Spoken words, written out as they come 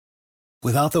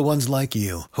Without the ones like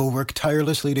you, who work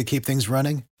tirelessly to keep things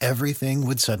running, everything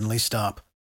would suddenly stop.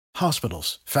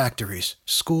 Hospitals, factories,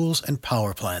 schools, and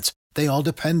power plants, they all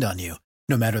depend on you.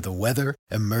 No matter the weather,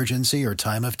 emergency, or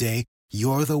time of day,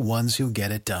 you're the ones who get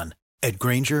it done. At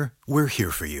Grainger, we're here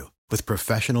for you with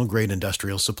professional-grade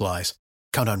industrial supplies.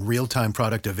 Count on real-time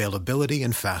product availability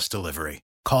and fast delivery.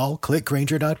 Call,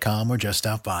 clickgrainger.com, or just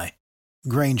stop by.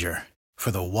 Grainger, for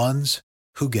the ones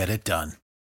who get it done.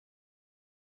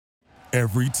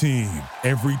 Every team,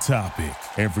 every topic,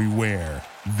 everywhere.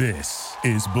 This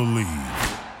is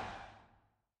Believe.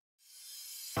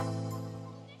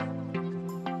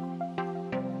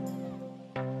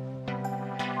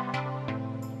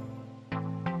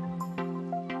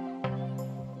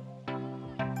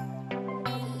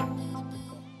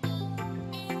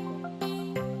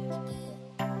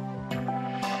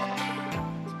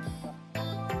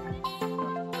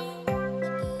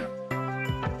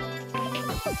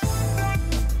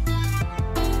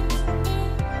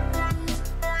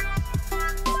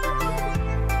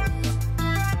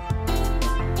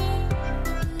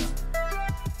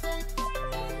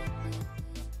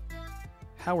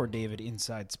 Howard David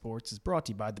Inside Sports is brought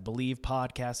to you by the Believe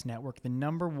Podcast Network, the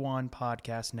 #1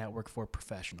 podcast network for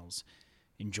professionals.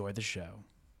 Enjoy the show.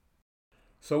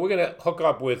 So we're going to hook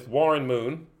up with Warren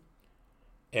Moon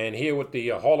and hear what the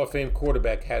Hall of Fame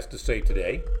quarterback has to say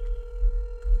today.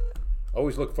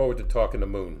 Always look forward to talking to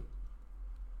Moon.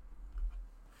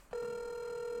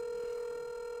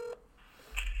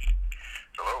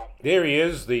 Hello. There he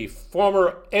is, the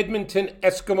former Edmonton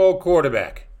Eskimo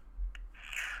quarterback.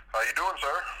 How you doing,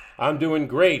 sir? I'm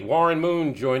doing great. Warren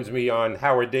Moon joins me on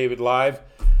Howard David Live.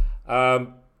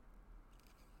 Don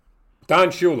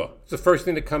Shula, it's the first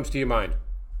thing that comes to your mind.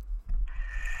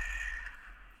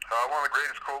 One of the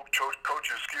greatest coaches,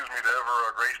 to ever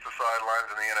grace the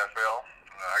sidelines in the NFL.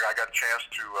 I got a chance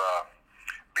to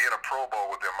be in a Pro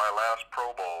Bowl with him. My last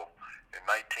Pro Bowl in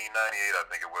 1998, I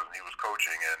think it was, and he was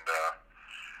coaching. And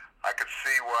I could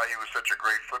see why he was such a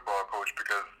great football coach,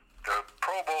 because the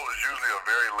Pro Bowl is usually a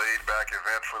very laid-back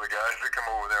event for the guys that come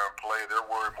over there and play. They're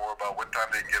worried more about what time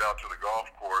they can get out to the golf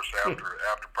course after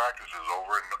practice is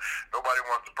over, and nobody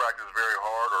wants to practice very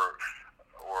hard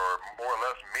or more or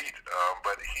less meet.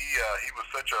 But he was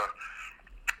such a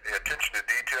attention to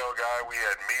detail guy. We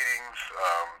had meetings.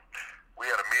 We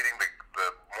had a meeting the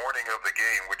morning of the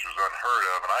game, which was unheard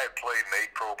of, and I had played in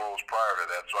 8 Pro Bowls prior to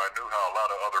that, so I knew how a lot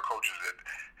of other coaches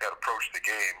had approached the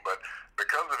game. But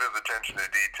because of his attention to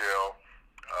detail,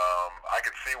 I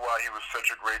could see why he was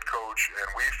such a great coach, and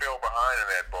we fell behind in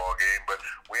that ball game, but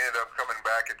we ended up coming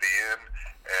back at the end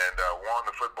and won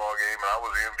the football game, and I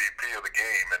was the MVP of the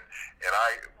game, and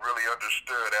I really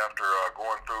understood after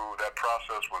going through that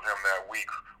process with him that week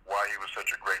why he was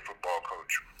such a great football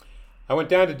coach. I went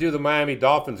down to do the Miami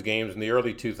Dolphins games in the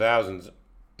early 2000s,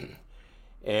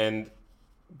 and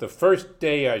the first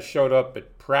day I showed up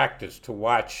at practice to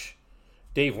watch,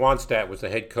 Dave Wannstedt was the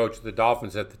head coach of the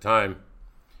Dolphins at the time,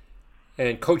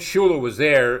 and Coach Shula was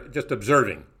there just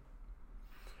observing.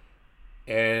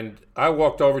 And I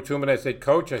walked over to him and I said,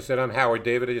 "Coach," I said, "I'm Howard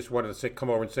David. I just wanted to come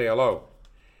over and say hello."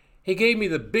 He gave me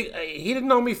he didn't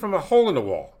know me from a hole in the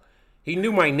wall. He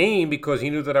knew my name because he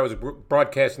knew that I was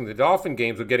broadcasting the Dolphin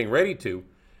games or getting ready to.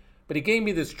 But he gave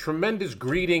me this tremendous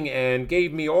greeting and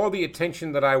gave me all the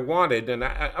attention that I wanted. And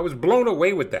I was blown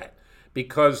away with that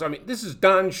because, this is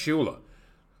Don Shula,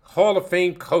 Hall of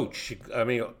Fame coach.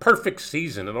 Perfect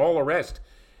season and all the rest.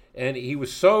 And he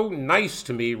was so nice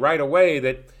to me right away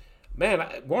that,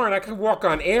 man, Warren, I could walk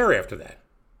on air after that.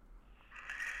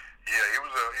 Yeah, he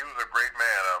was a great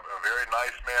man, a very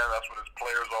nice man. That's what his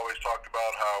players always talked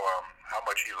about, how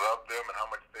much he loved them and how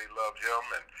much they loved him,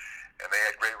 and they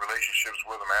had great relationships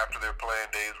with him after their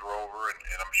playing days were over.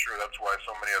 And I'm sure that's why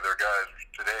so many of their guys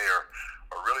today are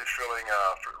really feeling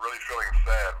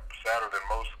sadder than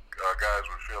most guys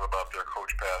would feel about their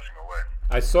coach passing away.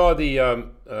 I saw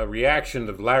the reaction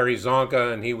of Larry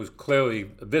Zonka, and he was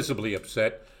clearly, visibly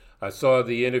upset. I saw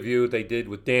the interview they did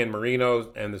with Dan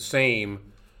Marino, and the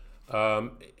same.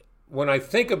 When I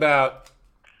think about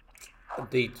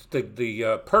the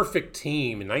perfect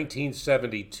team in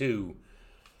 1972,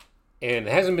 and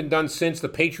it hasn't been done since. The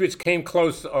Patriots came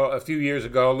close a few years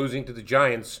ago, losing to the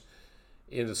Giants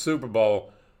in the Super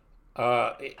Bowl.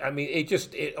 All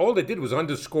it did was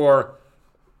underscore,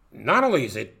 not only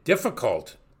is it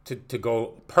difficult to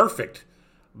go perfect,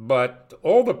 but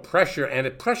all the pressure, and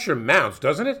the pressure mounts,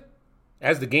 doesn't it,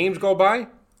 as the games go by?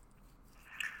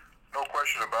 No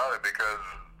question about it, because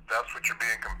that's what you're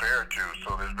being compared to.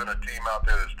 So there's been a team out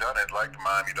there that's done it, like the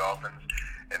Miami Dolphins,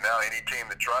 And now any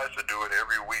team that tries to do it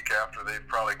every week after they've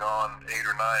probably gone 8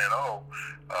 or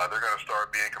 9-0, they're going to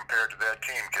start being compared to that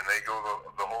team. Can they go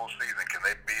the whole season? Can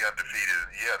they be undefeated?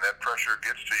 Yeah, and that pressure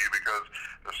gets to you because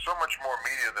there's so much more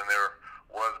media than there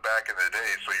was back in the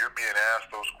day. So you're being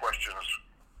asked those questions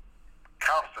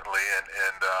constantly, and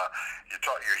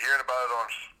you're hearing about it on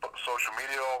social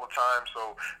media all the time.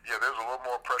 So yeah, there's a little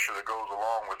more pressure that goes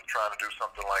along with trying to do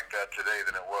something like that today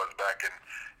than it was back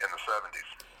in the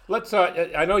 70s. Let's.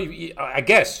 I know you. I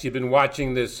guess you've been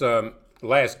watching this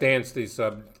Last Dance, this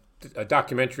a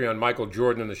documentary on Michael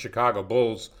Jordan and the Chicago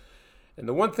Bulls. And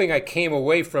the one thing I came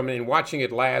away from in watching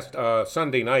it last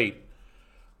Sunday night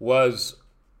was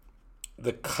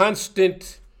the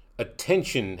constant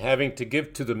attention having to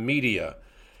give to the media.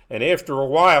 And after a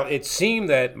while, it seemed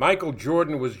that Michael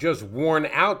Jordan was just worn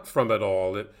out from it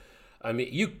all.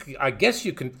 I guess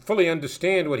you can fully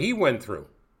understand what he went through.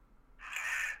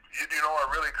 You know, I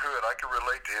really could. I could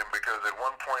relate to him because at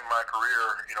one point in my career,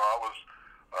 I was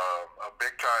a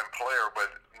big-time player, but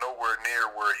nowhere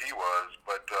near where he was.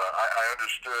 But I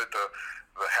understood the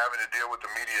having to deal with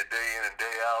the media day in and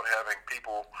day out, having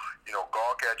people,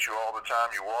 gawk at you all the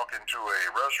time. You walk into a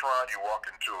restaurant, you walk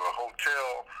into a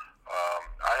hotel.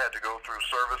 I had to go through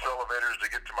service elevators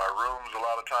to get to my rooms a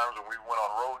lot of times when we went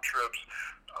on road trips.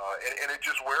 And it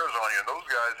just wears on you. And those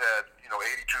guys had,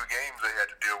 82 games they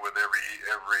had to deal with every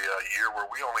year, where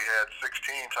we only had 16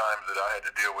 times that I had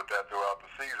to deal with that throughout the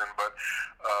season. But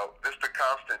just the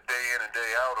constant day in and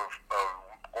day out of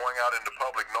going out into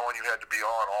public, knowing you had to be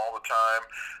on all the time,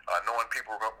 knowing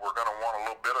people were going to want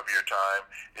a little bit of your time,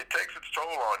 it takes its toll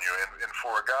on you. And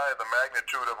for a guy the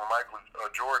magnitude of a Michael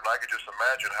Jordan, I could just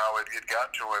imagine how it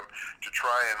got to him to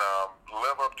try and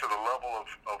live up to the level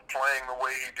of playing the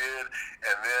way he did,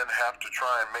 and then have to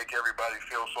try and make everybody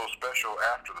feel so special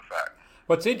after the fact.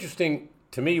 What's interesting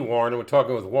to me, Warren, and we're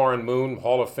talking with Warren Moon,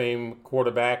 Hall of Fame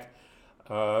quarterback,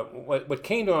 what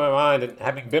came to my mind, and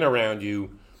having been around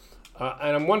you,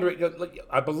 and I'm wondering,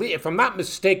 I believe, if I'm not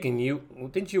mistaken,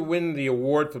 didn't you win the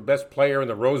award for best player in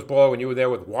the Rose Bowl when you were there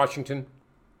with Washington?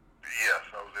 Yes,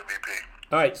 I was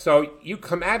MVP. All right, so you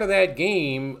come out of that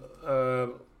game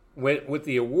with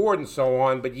the award and so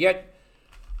on, but yet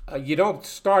you don't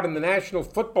start in the National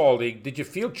Football League. Did you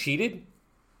feel cheated?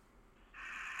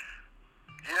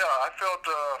 Yeah, I felt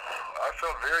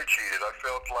very cheated. I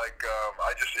felt like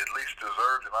I just at least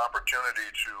deserved an opportunity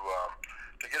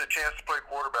to get a chance to play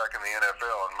quarterback in the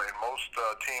NFL. And most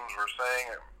teams were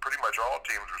saying, pretty much all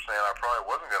teams were saying, I probably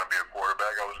wasn't going to be a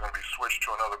quarterback. I was going to be switched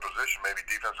to another position, maybe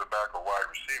defensive back or wide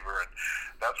receiver. And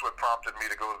that's what prompted me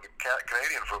to go to the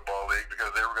Canadian Football League,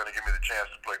 because they were going to give me the chance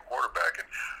to play quarterback. And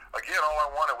again, all I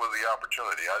wanted was the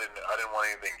opportunity. I didn't want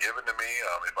anything given to me.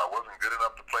 If I wasn't good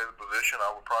enough to play the position,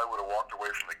 I probably would have walked away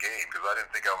from the game, because I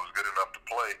didn't think I was good enough to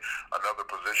play another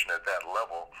position at that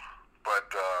level.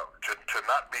 But to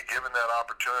not be given that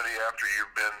opportunity after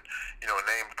you've been,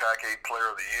 named Pac-8 Player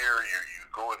of the Year, you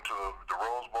go into the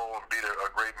Rose Bowl and beat a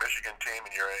great Michigan team,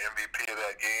 and you're an MVP of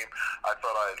that game, I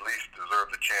thought I at least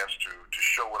deserved a chance to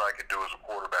show what I could do as a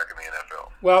quarterback in the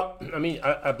NFL. Well, I mean,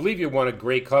 I believe you won a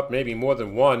Grey Cup, maybe more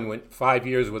than one, went 5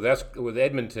 years with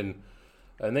Edmonton,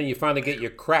 and then you finally get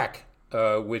your crack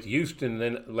with Houston,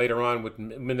 then later on with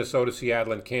Minnesota,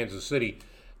 Seattle, and Kansas City.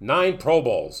 9 Pro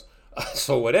Bowls.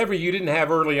 So whatever you didn't have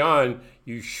early on,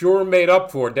 you sure made up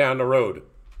for down the road.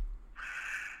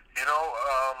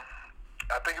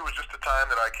 I think it was just the time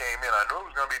that I came in. I knew it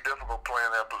was going to be difficult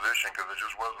playing that position, because there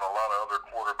just wasn't a lot of other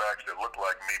quarterbacks that looked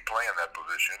like me playing that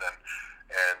position,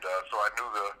 and so I knew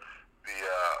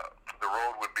the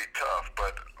road would be tough.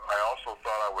 But I also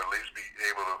thought I would at least be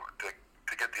able to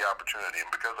get the opportunity,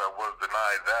 and because I was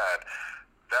denied that,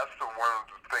 that's the one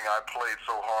thing I played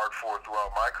so hard for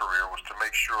throughout my career, was to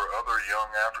make sure other young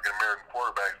African-American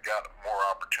quarterbacks got more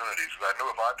opportunities. Because I knew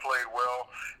if I played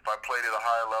well, if I played at a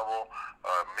high level,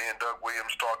 me and Doug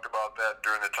Williams talked about that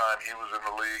during the time he was in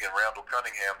the league, and Randall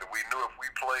Cunningham, that we knew if we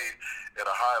played at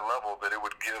a high level that it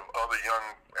would give other young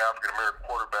African-American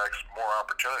quarterbacks more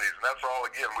opportunities. And that's all,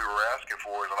 again, we were asking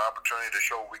for, is an opportunity to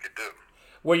show what we could do.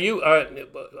 Well,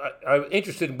 I'm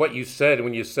interested in what you said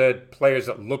when you said players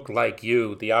that look like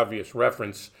you, the obvious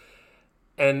reference.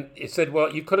 And it said,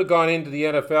 well, you could have gone into the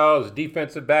NFL as a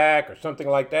defensive back or something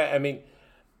like that. I mean,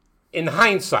 in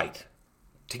hindsight,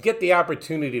 to get the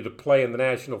opportunity to play in the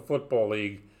National Football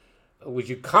League, would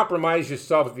you compromise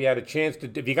yourself if you had a chance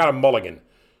to, if you got a mulligan,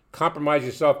 compromise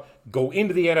yourself, go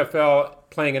into the NFL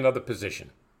playing another position?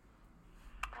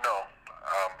 No.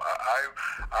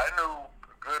 I knew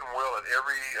good and well at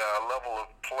every level of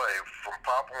play, from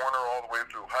Pop Warner all the way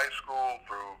through high school,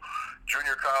 through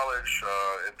junior college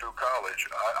and through college,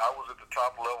 I was at the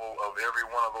top level of every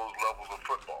one of those levels of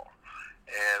football.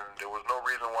 And there was no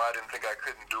reason why I didn't think I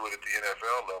couldn't do it at the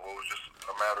NFL level. It was just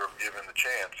a matter of giving the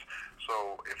chance.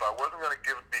 So if I wasn't going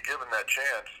to be given that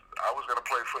chance, I was going to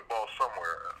play football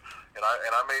somewhere. And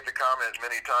I made the comment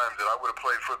many times that I would have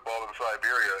played football in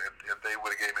Siberia if they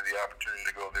would have gave me the opportunity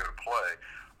to go there to play,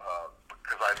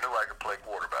 because I knew I could play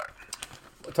quarterback.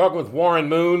 Talking with Warren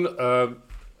Moon,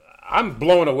 I'm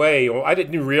blown away. I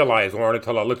didn't even realize, Warren,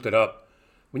 until I looked it up.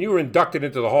 When you were inducted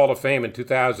into the Hall of Fame in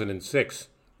 2006,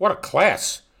 what a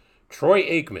class. Troy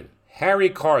Aikman, Harry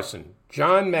Carson,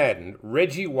 John Madden,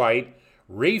 Reggie White,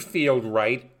 Rayfield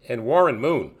Wright, and Warren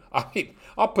Moon.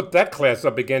 I'll put that class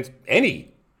up against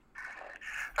any.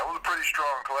 That was a pretty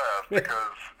strong class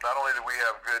because not only did we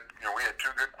have we had two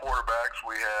good quarterbacks.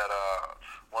 We had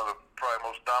one of the probably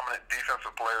most dominant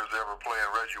defensive players to ever play in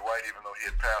Reggie White, even though he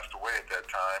had passed away at that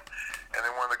time. And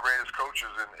then one of the greatest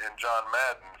coaches in John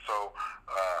Madden. So,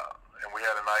 and we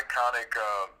had an iconic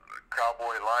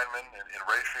Cowboy lineman in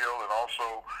Rayfield, and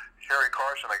also Harry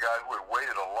Carson, a guy who had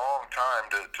waited a long time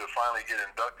to finally get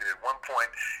inducted. At one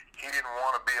point, he didn't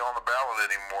want to be on the ballot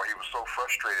anymore. He was so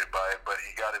frustrated by it, but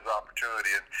he got his opportunity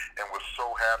and was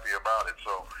so happy about it.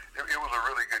 So it was a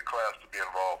really good class to be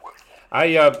involved with.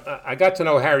 I got to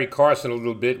know Harry Carson a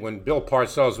little bit when Bill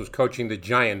Parcells was coaching the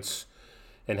Giants,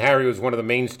 and Harry was one of the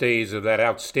mainstays of that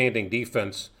outstanding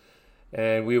defense.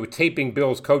 And we were taping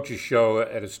Bill's coach's show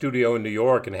at a studio in New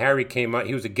York, and Harry came out.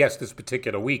 He was a guest this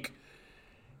particular week.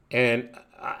 And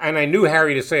I knew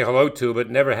Harry to say hello to, but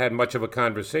never had much of a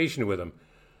conversation with him.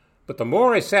 But the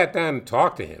more I sat down and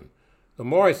talked to him, the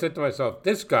more I said to myself,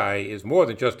 this guy is more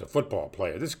than just a football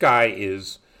player. This guy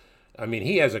is,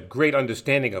 he has a great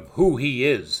understanding of who he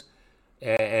is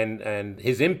and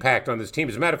his impact on this team.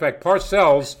 As a matter of fact,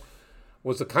 Parcells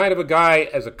was the kind of a guy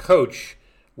as a coach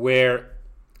where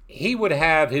he would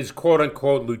have his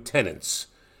quote-unquote lieutenants.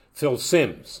 Phil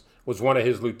Simms was one of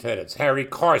his lieutenants. Harry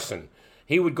Carson.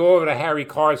 He would go over to Harry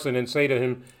Carson and say to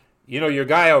him, your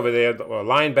guy over there, or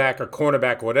linebacker,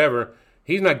 cornerback, whatever,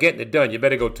 he's not getting it done. You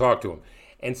better go talk to him.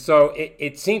 And so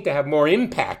it seemed to have more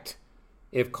impact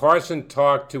if Carson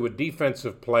talked to a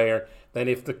defensive player than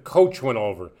if the coach went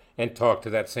over and talked to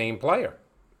that same player.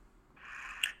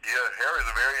 Yeah, Harry's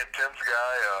a very intense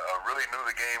guy, really knew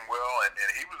the game well, and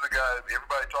he was the guy,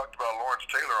 everybody talked about Lawrence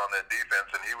Taylor on that defense,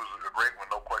 and he was a great one,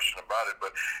 no question about it,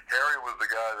 but Harry was the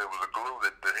guy that was a glue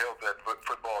that held that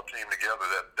football team together,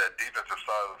 that defensive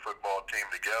side of the football team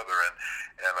together,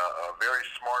 and a very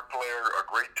smart player, a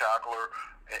great tackler,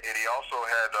 and he also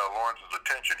had Lawrence's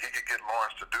attention. He could get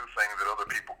Lawrence to do things that other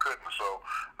people couldn't, so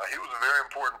he was a very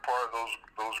important part of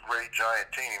those great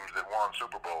Giant teams that won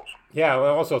Super Bowls. Yeah,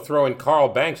 well, also throwing Carl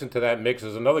Banks into that mix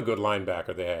is another good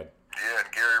linebacker they had. Yeah,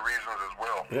 and Gary Reasons as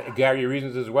well. Gary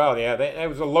Reasons as well, yeah. That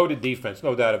was a loaded defense,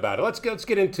 no doubt about it. Let's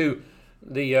get into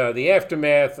the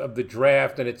aftermath of the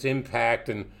draft and its impact,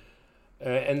 and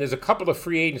there's a couple of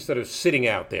free agents that are sitting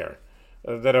out there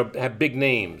that have big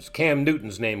names. Cam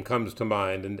Newton's name comes to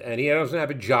mind, and he doesn't have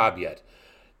a job yet.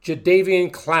 Jadeveon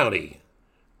Clowney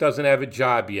doesn't have a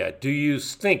job yet. Do you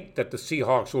think that the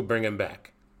Seahawks will bring him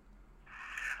back?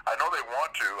 I know they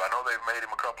want to. I know they've made him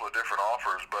a couple of different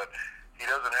offers, but he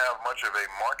doesn't have much of a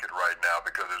market right now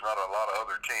because there's not a lot of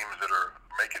other teams that are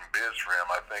making bids for him.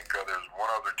 I think there's one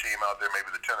other team out there,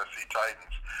 maybe the Tennessee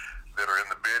Titans, that are in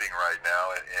the bidding right now,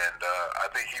 and I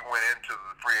think he went into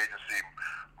the free agency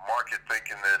market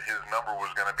thinking that his number was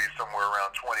going to be somewhere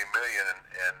around $20 million,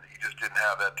 and he just didn't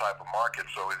have that type of market,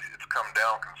 so it's come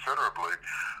down considerably.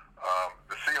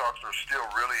 The Seahawks are still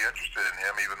really interested in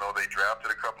him, even though they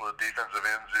drafted a couple of defensive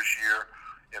ends this year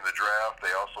in the draft.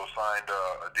 They also signed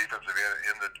a defensive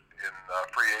end in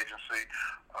free agency.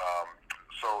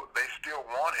 So they still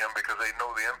want him because they know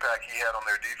the impact he had on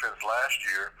their defense last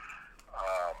year.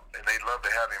 And they'd love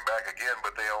to have him back again,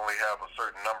 but they only have a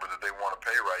certain number that they want to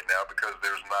pay right now because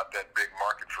there's not that big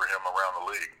market for him around the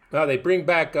league. Well, they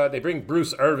bring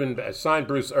Bruce Irvin,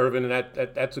 signed Bruce Irvin, and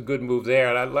that's a good move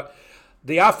there. And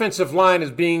the offensive line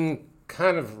is being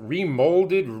kind of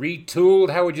remolded, retooled.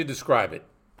 How would you describe it?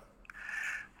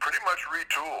 Pretty much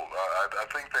retooled. I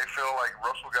think they feel like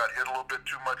Russell got hit a little bit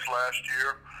too much last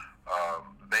year.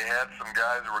 They had some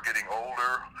guys that were getting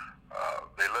older.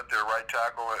 They let their right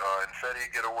tackle, Infetti,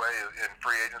 get away in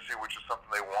free agency, which is something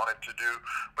they wanted to do.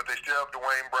 But they still have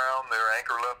Dwayne Brown, their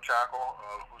anchor left tackle,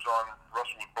 who's on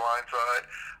Russell's blind side.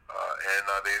 And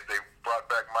they brought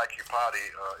back Mike Iupati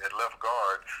at left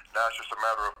guard. Now it's just a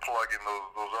matter of plugging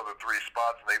those other three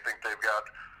spots, and they think they've got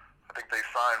I think they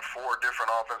signed 4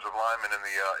 different offensive linemen in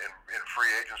the in free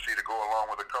agency to go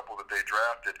along with a couple that they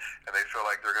drafted, and they feel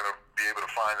like they're going to be able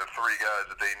to find the 3 guys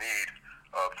that they need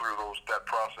through that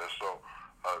process. So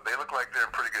they look like they're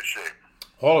in pretty good shape.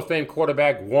 Hall of Fame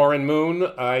quarterback Warren Moon.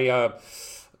 I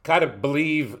kind of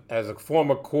believe, as a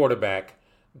former quarterback,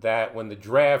 that when the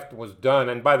draft was done,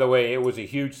 and by the way, it was a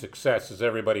huge success, as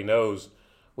everybody knows,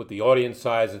 with the audience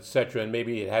size, etc., and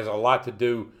maybe it has a lot to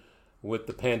do with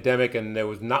the pandemic and there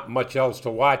was not much else to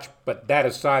watch, but that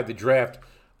aside, the draft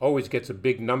always gets a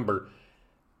big number.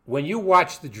 When you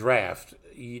watch the draft,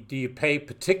 do you pay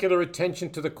particular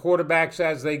attention to the quarterbacks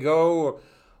as they go,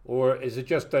 or is it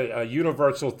just a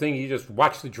universal thing? You just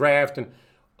watch the draft, and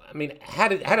I mean, how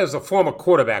does a former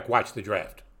quarterback watch the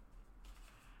draft?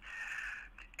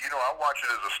 You know, I watch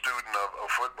it as a student of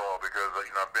football because,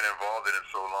 I've been involved in it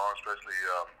so long, especially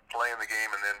playing the game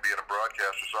and then being a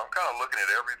broadcaster. So I'm kind of looking at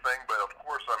everything, but of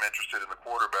course I'm interested in the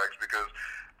quarterbacks because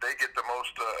they get the most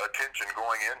attention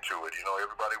going into it.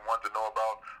 Everybody wanted to know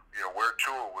about, where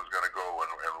Tua was going to go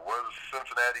and was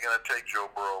Cincinnati going to take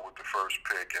Joe Burrow with the first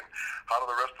pick, and how do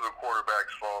the rest of the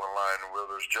quarterbacks fall in line,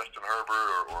 whether it's Justin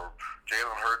Herbert or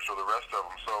Jalen Hurts or the rest of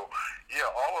them. So, yeah,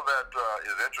 all of that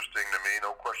is interesting to me,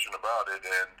 no question about it,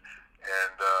 and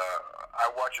I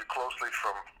watch it closely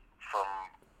from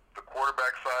the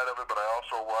quarterback side of it, but I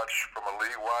also watch from a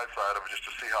league-wide side of it just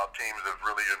to see how teams have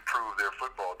really improved their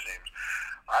football teams.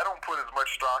 I don't put as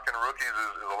much stock in rookies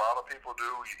as a lot of people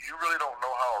do. You really don't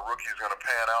know how a rookie is going to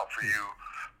pan out for you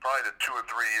probably to 2 or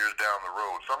 3 years down the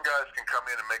road. Some guys can come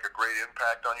in and make a great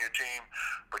impact on your team,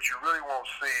 but you really won't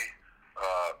see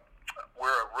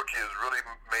where a rookie has really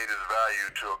made his value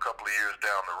to a couple of years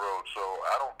down the road. So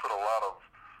I don't put a lot of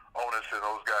onus in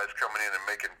those guys coming in and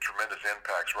making tremendous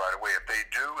impacts right away. If they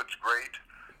do, it's great.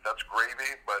 That's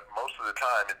gravy, but most of the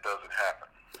time it doesn't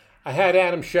happen. I had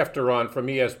Adam Schefter on from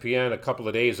ESPN a couple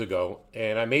of days ago,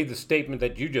 and I made the statement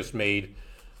that you just made,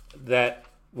 that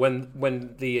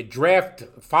when the draft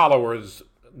followers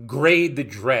grade the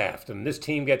draft, and this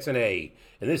team gets an A,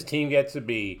 and this team gets a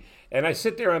B, and I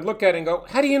sit there and look at it and go,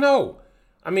 how do you know?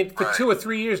 I mean, for 2 or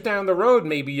 3 years down the road,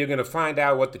 maybe you're going to find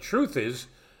out what the truth is.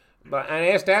 But I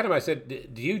asked Adam, I said,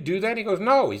 do you do that? He goes,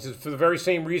 no. He says, for the very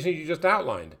same reason you just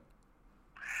outlined.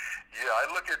 Yeah,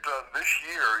 I look at this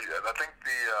year. I think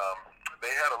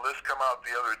they had a list come out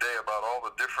the other day about all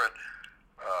the different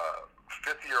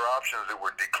fifth-year options that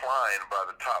were declined by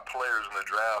the top players in the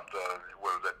draft.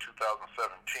 What was that, 2017?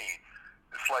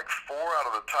 It's like 4 out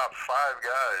of the top 5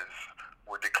 guys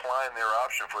were declined their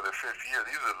option for their 5th year.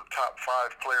 These are the top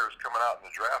 5 players coming out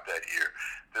in the draft that year.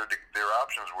 Their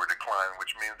options were declined,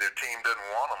 which means their team didn't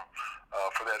want them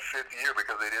for that 5th year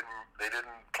because they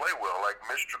didn't play well. Like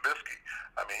Mitch Trubisky,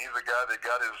 I mean, he's a guy that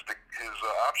got his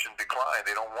option declined.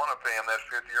 They don't want to pay him that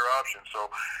 5th-year option.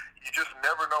 So you just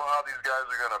never know how these guys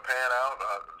are going to pan out.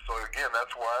 So again,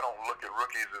 that's why I don't look at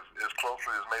rookies as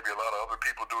closely as maybe a lot of other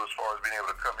people do as far as being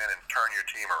able to come in and turn your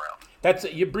team around.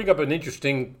 You bring up an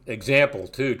interesting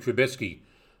example too, Trubisky.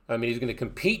 I mean, he's going to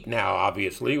compete now,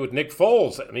 obviously, with Nick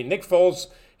Foles. I mean, Nick Foles,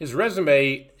 his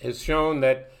resume has shown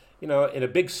that, in a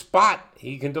big spot,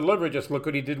 he can deliver. Just look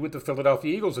what he did with the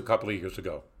Philadelphia Eagles a couple of years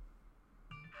ago.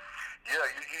 Yeah,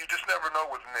 you just never know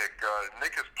with Nick.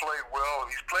 Nick has played well.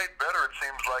 He's played better, it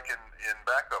seems like, in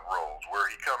backup roles, where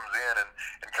he comes in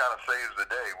and kind of saves the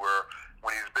day, where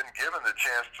when he's been given the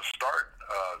chance to start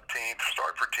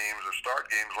for teams or start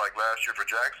games like last year for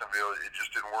Jacksonville, it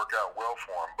just didn't work out well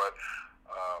for him. But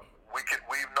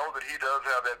we know that he does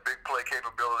have that big play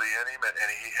capability in him, and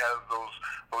he has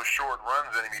those short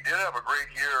runs in him. He did have a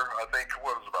great year, I think,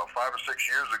 what was about 5 or 6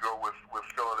 years ago with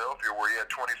Philadelphia, where he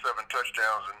had 27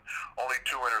 touchdowns and only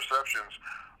 2 interceptions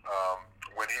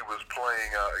when he was playing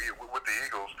with the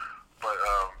Eagles. But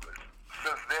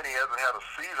since then, he hasn't had a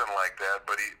season like that,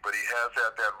 but he has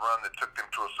had that run that took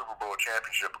them to a Super Bowl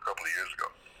championship a couple of years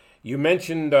ago. You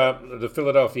mentioned the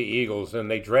Philadelphia Eagles, and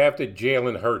they drafted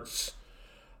Jalen Hurts.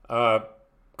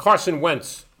 Carson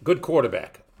Wentz, good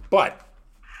quarterback, but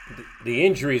the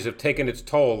injuries have taken its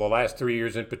toll the last 3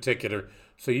 years in particular,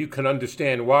 so you can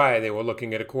understand why they were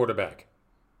looking at a quarterback.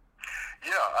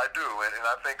 Yeah, I do, and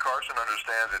I think Carson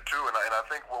understands it too, and I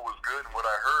think what was good and what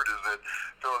I heard is that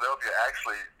Philadelphia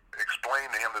actually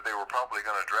explained to him that they were probably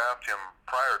going to draft him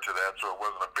prior to that, so it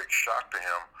wasn't a big shock to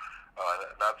him.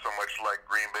 Not so much like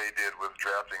Green Bay did with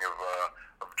drafting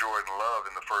of Jordan Love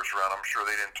in the first round. I'm sure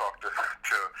they didn't talk to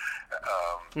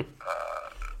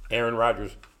Aaron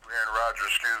Rodgers.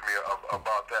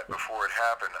 About that before it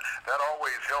happened. That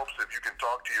always helps if you can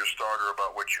talk to your starter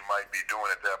about what you might be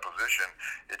doing at that position.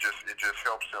 It just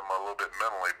helps him a little bit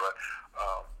mentally. But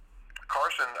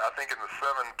Carson, I think in the 7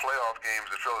 playoff games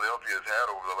that Philadelphia has had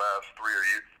over the last 3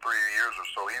 years or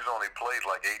so, he's only played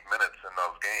like 8 minutes in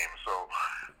those games. So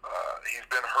he's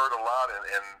been hurt a lot,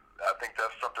 and I think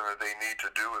that's something that they need to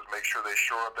do is make sure they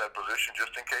shore up that position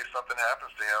just in case something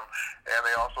happens to him. And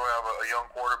they also have a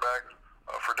young quarterback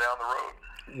for down the road.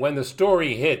 When the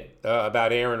story hit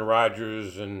about Aaron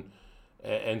Rodgers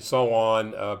and so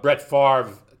on, Brett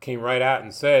Favre came right out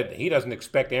and said he doesn't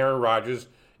expect Aaron Rodgers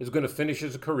is going to finish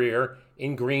his career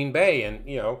in Green Bay. And,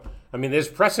 there's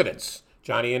precedents.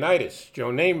 Johnny Unitas, Joe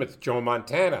Namath, Joe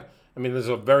Montana. There's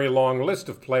a very long list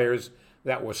of players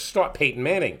that were Peyton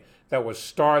Manning, that was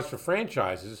stars for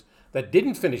franchises that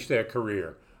didn't finish their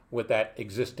career with that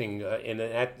existing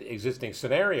existing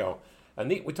scenario. And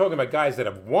we're talking about guys that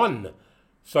have won.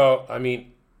 So,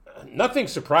 nothing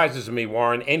surprises me,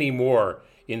 Warren, anymore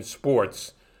in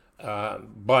sports.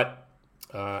 But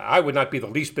I would not be the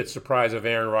least bit surprised if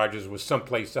Aaron Rodgers was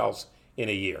someplace else in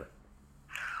a year.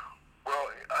 Well,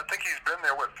 I think he's been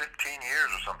there, 15 years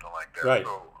or something like that. Right.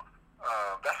 So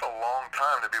that's a long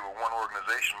time to be with one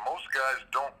organization. Most guys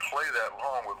don't play that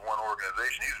long with one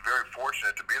organization. He's very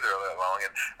fortunate to be there that long.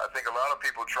 And I think a lot of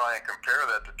people try and compare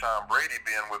that to Tom Brady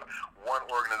being with one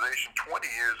organization 20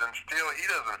 years, and still he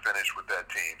doesn't finish with that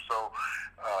team. So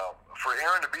for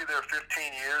Aaron to be there 15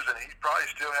 years, and he probably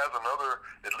still has another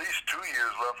at least 2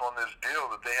 years left on this deal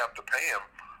that they have to pay him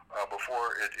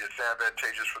before it's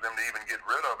advantageous for them to even get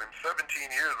rid of him. 17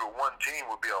 years with one team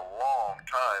would be a long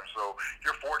time. So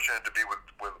you're fortunate to be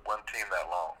with one team that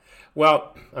long.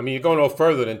 Well, you go no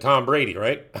further than Tom Brady,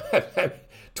 right?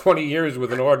 20 years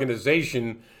with an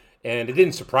organization, and it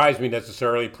didn't surprise me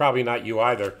necessarily, probably not you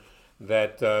either,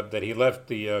 that he left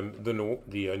the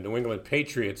New England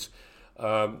Patriots.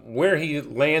 Where he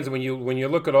lands, when you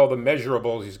look at all the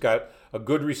measurables, he's got a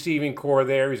good receiving core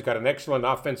there. He's got an excellent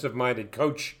offensive-minded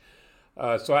coach.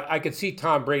 So I could see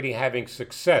Tom Brady having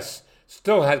success.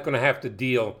 Still going to have to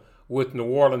deal with New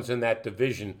Orleans in that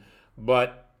division.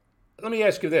 But let me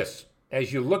ask you this.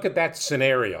 As you look at that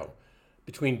scenario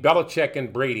between Belichick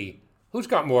and Brady, who's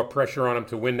got more pressure on him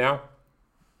to win now?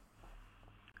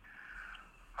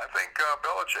 I think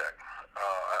Belichick.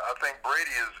 I think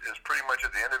Brady is pretty much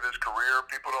at the end of his career.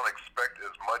 People don't expect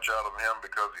as much out of him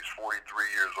because he's 43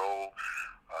 years old.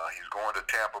 He's going to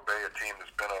Tampa Bay, a team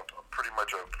that's been pretty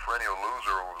much a perennial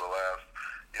loser over the last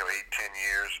 8-10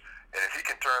 years. And if he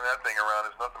can turn that thing around,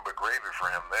 it's nothing but gravy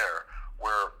for him there.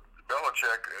 Where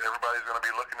Belichick, everybody's going to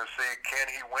be looking to see,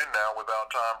 can he win now without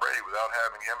Tom Brady, without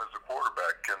having him as the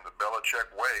quarterback? Can the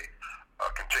Belichick way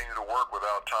continue to work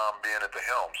without Tom being at the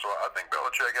helm? So I think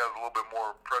Belichick has a little bit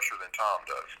more pressure than Tom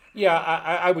does. Yeah,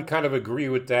 I would kind of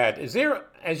agree with that. Is there,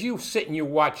 as you sit and you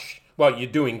watch, well, you're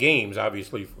doing games,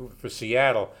 obviously, for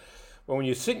Seattle, but when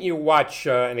you sit and you watch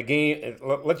in a game,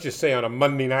 let's just say on a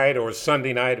Monday night or a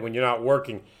Sunday night when you're not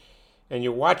working, and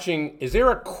you're watching, is there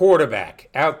a quarterback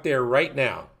out there right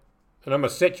now, and I'm going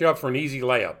to set you up for an easy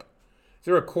layup, is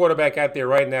there a quarterback out there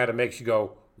right now that makes you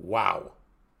go, wow?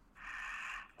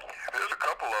 There's a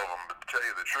couple of them, to tell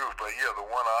you the truth. But, yeah, the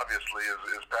one obviously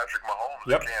is Patrick Mahomes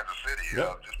in Kansas City,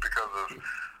 just because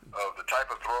of the type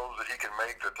of throws that he can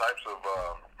make, the types of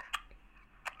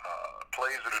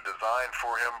plays that are designed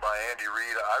for him by Andy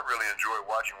Reid. I really enjoy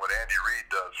watching what Andy Reid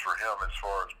does for him as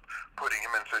far as putting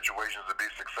him in situations to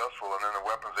be successful, and then the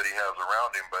weapons that he has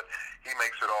around him. But he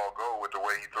makes it all go with the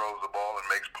way he throws the ball and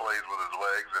makes plays with his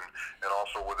legs and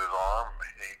also with his arm.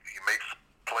 He makes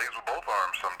plays with both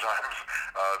arms sometimes.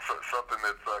 Something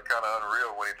that's kind of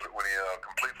unreal when he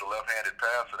completes a left-handed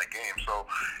pass in a game. So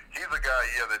he's a guy,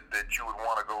 that you would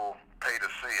want to go pay to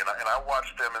see. And I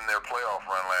watched them in their playoff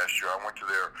run last year. I went to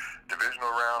their divisional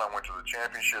round, I went to the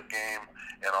championship game,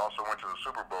 and also went to the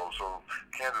Super Bowl. So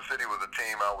Kansas City was a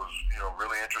team I was,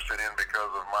 really interested in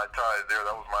because of my ties there.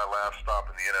 That was my last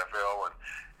stop in the NFL,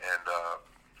 and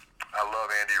I love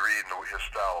Andy Reid and his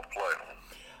style of play.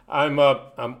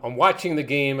 I'm watching the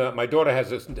game. My daughter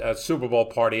has a Super Bowl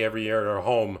party every year at her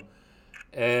home,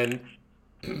 and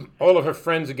all of her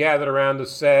friends are gathered around the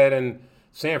set, and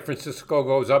San Francisco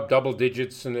goes up double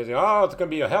digits, and they say, "Oh, it's going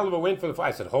to be a hell of a win for the."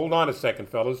 I said, "Hold on a second,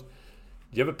 fellas.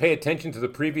 Do you ever pay attention to the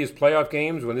previous playoff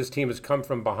games when this team has come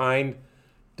from behind,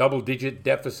 double-digit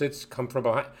deficits, come from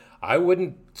behind? I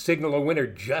wouldn't signal a winner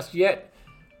just yet."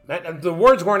 The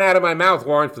words weren't out of my mouth,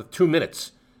 Warren, for 2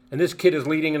 minutes. And this kid is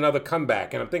leading another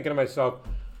comeback. And I'm thinking to myself,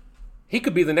 he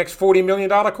could be the next $40 million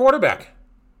quarterback.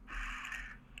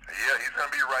 Yeah, he's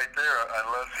going to be right there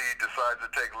unless he decides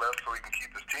to take less so he can keep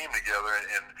his team together.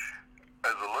 And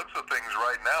as it looks of things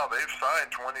right now, they've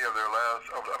signed 20 of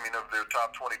their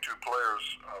top 22 players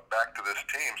back to this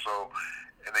team. So,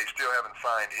 and they still haven't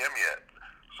signed him yet.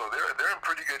 So they're in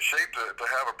pretty good shape to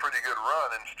have a pretty good run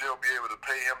and still be able to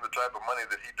pay him the type of money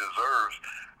that he deserves.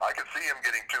 I could see him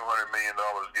getting $200 million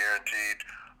guaranteed.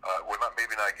 Well,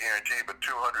 maybe not guaranteed, but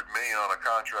 $200 million on a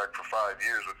contract for 5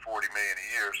 years with $40 million a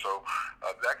year. So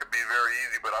that could be very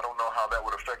easy, but I don't know how that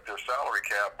would affect their salary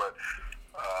cap. But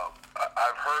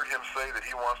I've heard him say that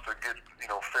he wants to get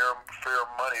fair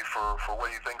money for what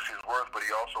he thinks he's worth, but he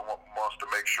also wants to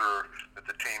make sure that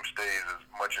the team stays as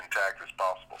much intact as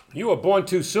possible. You were born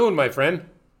too soon, my friend.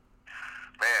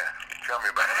 Man, tell me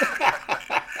about it.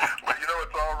 But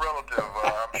it's all relative.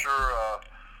 I'm sure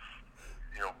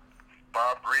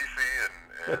Bob Greasy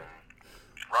and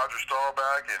Roger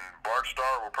Staubach and Bart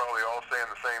Starr were probably all saying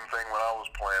the same thing when I was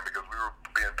playing, because we were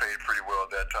being paid pretty well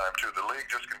at that time too. The league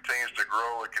just continues to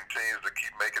grow. It continues to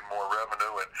keep making more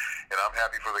revenue, and I'm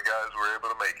happy for the guys who are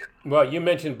able to make it. Well, you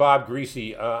mentioned Bob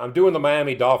Greasy. I'm doing the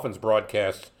Miami Dolphins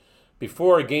broadcast.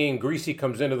 Before a game, Greasy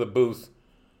comes into the booth,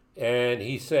 and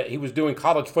he said he was doing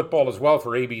college football as well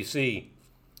for ABC.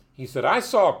 He said, I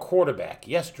saw a quarterback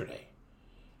yesterday.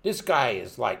 This guy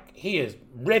he is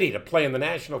ready to play in the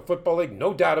National Football League, no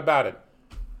doubt about it.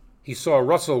 He saw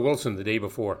Russell Wilson the day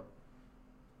before.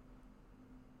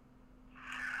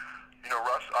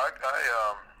 Russ, I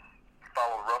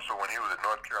followed Russell when he was at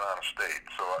North Carolina State.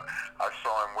 So I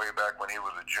saw him way back when he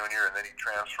was a junior, and then he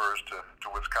transfers to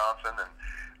Wisconsin and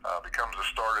becomes a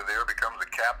starter there, becomes a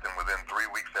captain within 3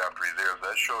 weeks after he's there. So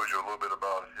that shows you a little bit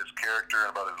about his character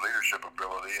and about his leadership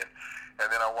ability. And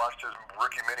then I watched his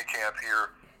rookie minicamp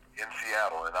here in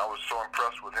Seattle, and I was so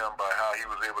impressed with him by how he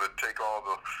was able to take all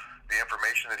the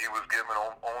information that he was given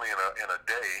only in a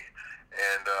day,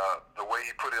 and the way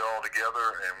he put it all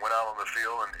together and went out on the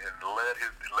field and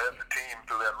led the team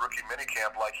through that rookie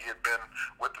minicamp like he had been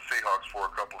with the Seahawks for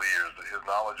a couple of years. His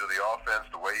knowledge of the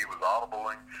offense, the way he was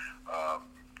audibling,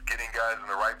 getting guys in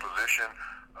the right position.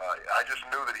 I just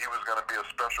knew that he was going to be a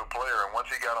special player, and once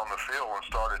he got on the field and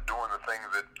started doing the things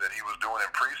that he was doing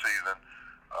in preseason,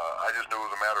 I just knew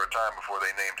it was a matter of time before they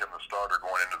named him the starter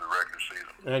going into the regular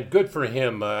season. And good for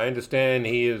him. I understand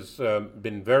he has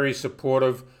been very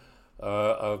supportive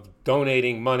of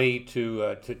donating money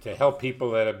to help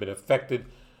people that have been affected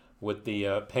with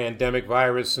the pandemic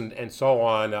virus and so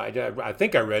on. I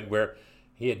think I read where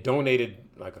he had donated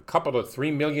like a couple of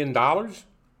 $3 million. Yeah,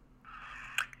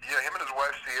 him and his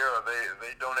wife Sierra,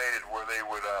 they donated where they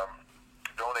would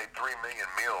donate 3 million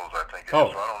meals, I think. So I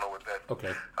don't know what that. Okay.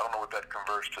 I don't know what that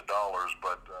converts to dollars,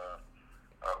 but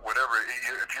whatever.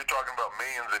 If you're talking about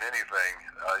millions in anything,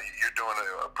 you're doing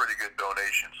a pretty good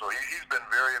donation. So he's been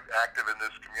very active in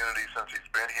this community since he's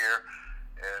been here,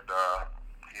 and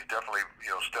he's definitely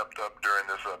stepped up during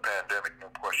this pandemic, no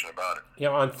question about it.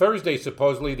 Yeah, on Thursday,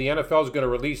 supposedly, the NFL is going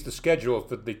to release the schedule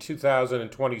for the 2020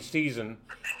 season,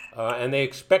 and they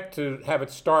expect to have it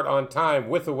start on time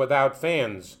with or without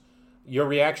fans. Your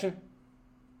reaction?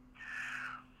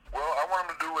 Well, I want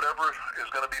them to do whatever is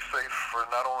going to be safe for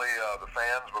not only the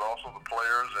fans, but also the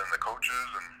players and the coaches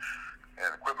and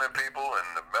equipment people and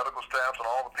the medical staffs and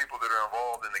all the people that are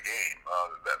involved in the game.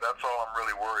 That's all I'm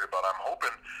really worried about. I'm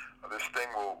hoping this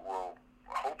thing will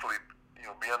hopefully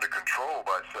be under control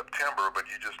by September, but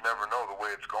you just never know the way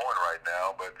it's going right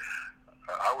now. But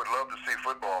I would love to see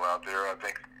football out there. I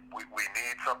think we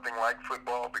need something like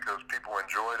football because people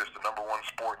enjoy it. It's the number one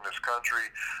sport in this country.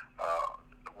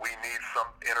 We need some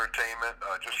entertainment,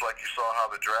 just like you saw how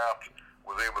the draft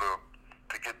was able to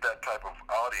get that type of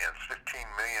audience, 15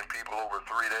 million people over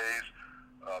 3 days.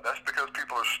 That's because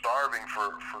people are starving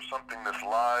for something that's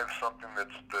live, something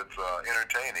that's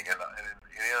entertaining. And in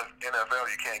NFL,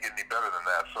 you can't get any better than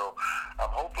that. So I'm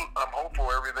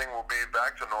hopeful everything will be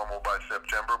back to normal by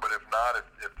September. But if not,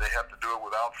 if they have to do it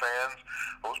without fans,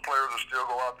 those players will still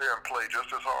go out there and play just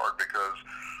as hard, because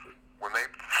when they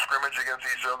scrimmage against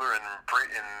each other in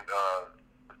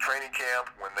training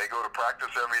camp, when they go to practice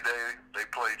every day, they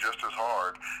play just as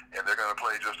hard, and they're going to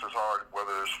play just as hard whether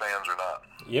there's fans or not.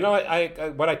 I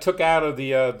what I took out of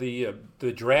the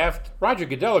draft, Roger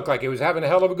Goodell looked like he was having a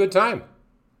hell of a good time.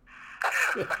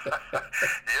 Yeah,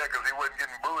 because he wasn't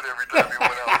getting booed every time he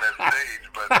went out on that stage.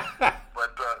 But I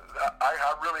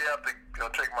really have to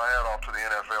take my hat off to the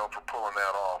NFL for pulling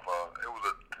that off. It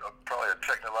was probably a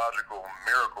technological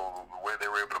miracle the way they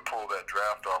were able to pull that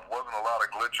draft off. Wasn't a lot of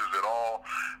glitches at all.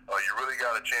 You really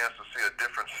got a chance to see a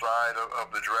different side of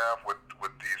the draft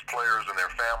with these players and their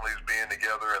families being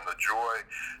together, and the joy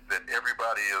that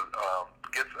everybody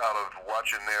gets out of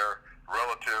watching their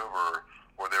relative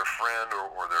or their friend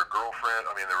or their girlfriend,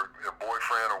 their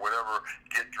boyfriend or whatever,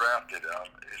 get drafted.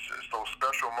 It's those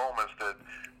special moments that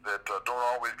don't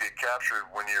always get captured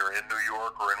when you're in New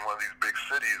York or in one of these big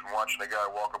cities and watching a guy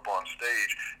walk up on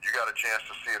stage. You got a chance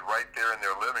to see it right there in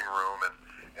their living room, and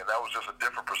that was just a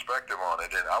different perspective on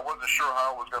it. And I wasn't sure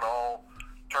how it was going to all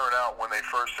turn out when they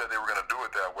first said they were going to do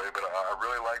it that way, but I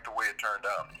really liked the way it turned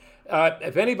out.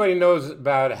 If anybody knows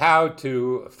about how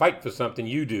to fight for something,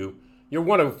 you do. You're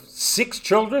one of 6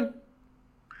 children?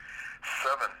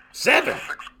 7. 7?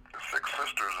 Six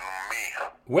sisters and me.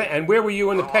 Where were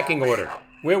you in the pecking order?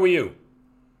 Where were you?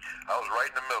 I was right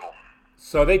in the middle.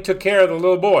 So they took care of the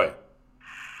little boy.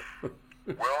 Well,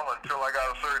 until I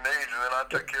got a certain age, and then I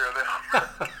took care of them.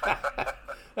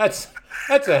 That's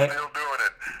Still doing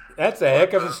it. That's a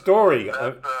heck of a story. I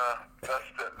was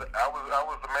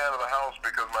the man of the house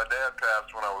because my dad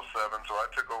passed when I was 7, so I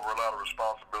took over a lot of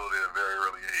responsibility at a very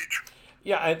early age.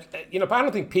 Yeah, but I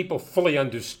don't think people fully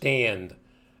understand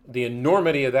the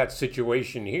enormity of that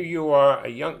situation. Here you are, a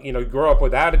young, grow up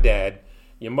without a dad.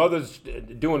 Your mother's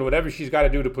doing whatever she's got to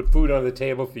do to put food on the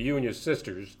table for you and your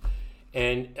sisters.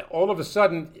 And all of a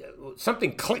sudden,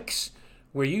 something clicks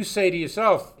where you say to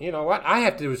yourself, you know what, I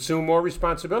have to assume more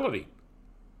responsibility.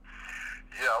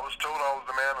 Yeah, I was told I was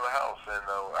the man of the house, and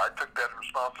I took that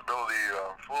responsibility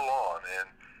full on, and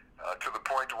to the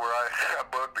point to where I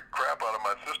bugged the crap out of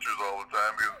my sisters all the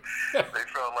time because they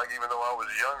felt like even though I was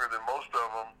younger than most of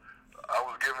them, I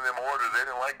was giving them orders. They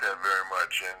didn't like that very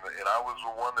much, and I was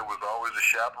the one that was always a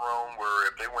chaperone where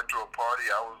if they went to a party,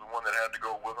 I was the one that had to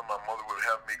go with them. My mother would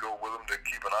have me go with them to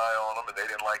keep an eye on them, and they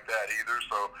didn't like that either.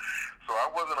 So I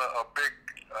wasn't a big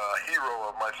hero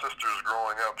of my sisters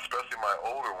growing up, especially my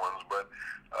older ones, but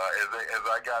as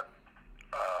I got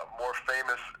more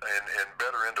famous and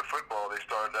better into football, they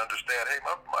started to understand, hey,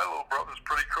 my little brother's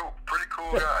pretty cool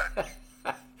guy.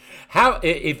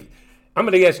 I'm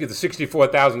going to ask you the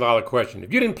 $64,000 question.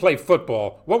 If you didn't play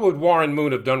football, what would Warren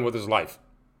Moon have done with his life?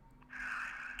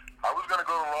 I was going to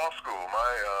go to law school. My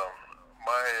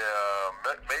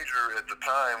major at the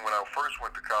time when I first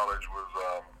went to college was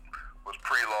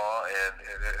pre-law, and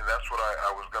that's what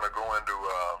I was going to go into.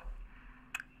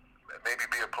 Maybe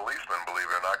be a policeman, believe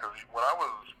it or not, because when I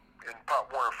was in Pop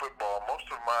Warner football, most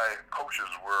of my coaches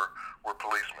were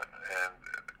policemen, and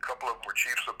a couple of them were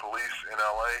chiefs of police in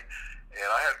L.A., and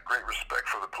I had great respect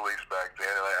for the police back then,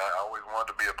 and I always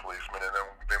wanted to be a policeman and then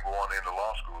go on into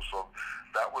law school. So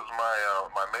that was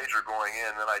my major going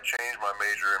in. Then I changed my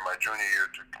major in my junior year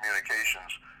to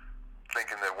communications,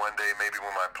 thinking that one day, maybe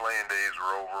when my playing days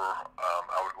were over,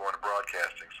 I would go into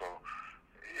broadcasting. So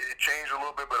it changed a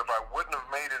little bit, but if I wouldn't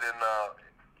have made it in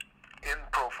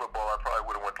pro football, I probably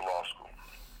would have went to law school.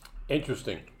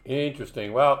 Interesting.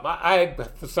 Well, I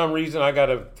for some reason, I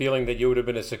got a feeling that you would have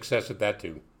been a success at that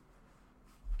too.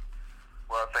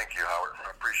 Well, thank you, Howard.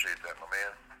 I appreciate that, my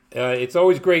man. It's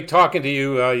always great talking to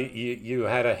you. You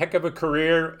had a heck of a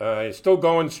career. You're still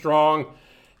going strong.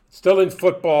 Still in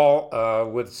football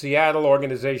with Seattle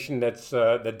organization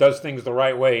that does things the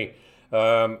right way.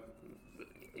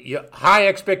 High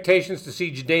expectations to see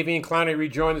Jadeveon Clowney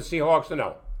rejoin the Seahawks or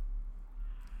no?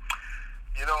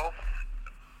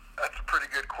 That's a pretty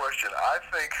good question. I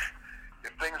think if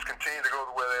things continue to go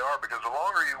the way they are, because the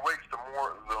longer he waits, the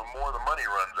more the money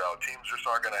runs out. Teams just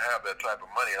aren't going to have that type of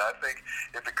money. And I think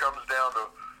if it comes down to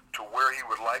where he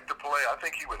would like to play, I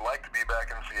think he would like to be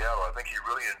back in Seattle. I think he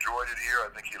really enjoyed it here.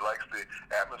 I think he likes the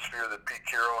atmosphere that Pete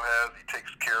Carroll has. He takes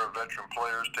care of veteran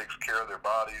players, takes care of their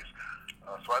bodies.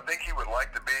 So I think he would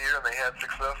like to be here, and they had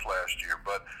success last year.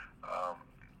 But,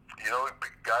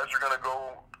 guys are going to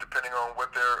go depending on what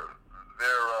their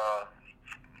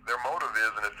motive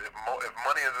is, and if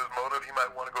money is his motive, he might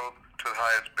want to go to the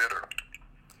highest bidder.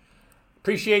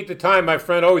 Appreciate the time, my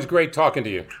friend. Always great talking to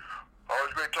you.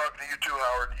 Always great talking to you too,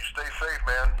 Howard. You stay safe,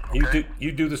 man. Okay?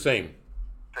 You do the same.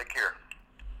 Take care.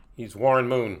 He's Warren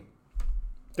Moon.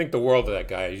 Think the world of that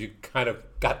guy. You kind of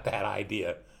got that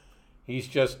idea. He's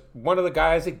just one of the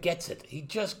guys that gets it. He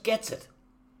just gets it.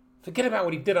 Forget about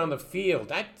what he did on the field.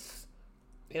 That's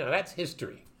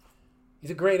history.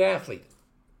 He's a great athlete.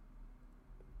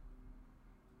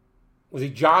 Was he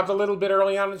jobbed a little bit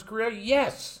early on in his career?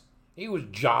 Yes, he was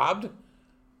jobbed.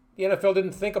 The NFL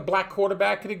didn't think a black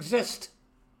quarterback could exist.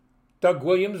 Doug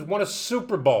Williams won a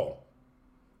Super Bowl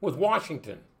with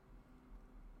Washington.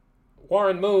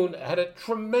 Warren Moon had a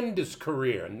tremendous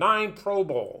career, 9 Pro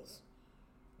Bowls.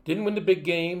 Didn't win the big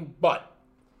game, but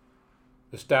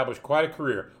established quite a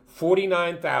career.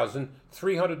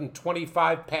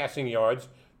 49,325 passing yards,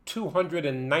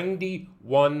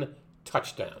 291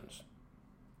 touchdowns.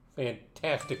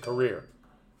 Fantastic career.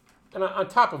 And on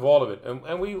top of all of it,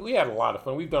 and we had a lot of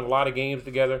fun. We've done a lot of games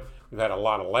together. We've had a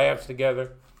lot of laughs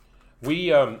together.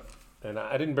 We and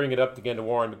I didn't bring it up again to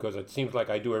Warren because it seems like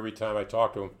I do every time I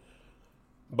talk to him,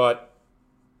 but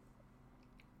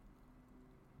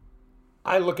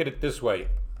I look at it this way.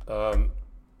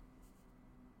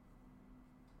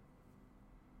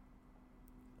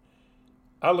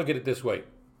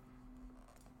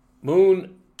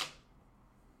 Moon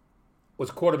was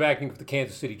quarterbacking for the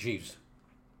Kansas City Chiefs.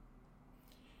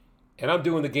 And I'm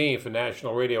doing the game for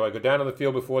national radio. I go down to the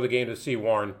field before the game to see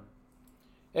Warren.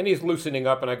 And he's loosening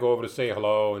up, and I go over to say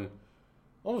hello. And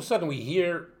all of a sudden, we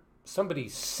hear somebody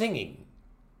singing.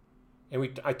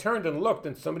 And I turned and looked,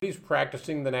 and somebody's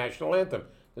practicing the national anthem.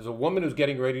 There's a woman who's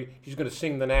getting ready. She's going to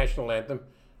sing the national anthem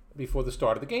before the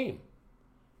start of the game.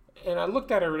 And I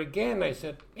looked at her again, and I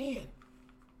said, man,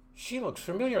 she looks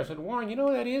familiar. I said, Warren, you know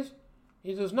who that is?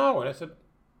 He says, no. And I said,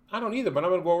 I don't either, but I'm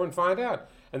going to go over and find out.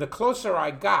 And the closer I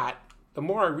got, the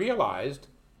more I realized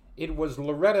it was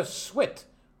Loretta Swit,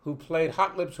 who played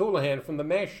Hot Lips Houlihan from the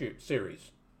MASH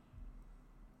series.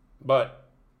 But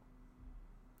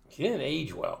she didn't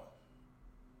age well.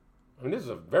 I mean, this is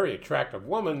a very attractive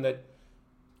woman that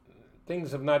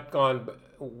things have not gone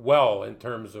well in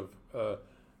terms of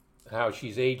how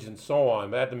she's aged and so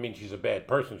on. But that doesn't mean she's a bad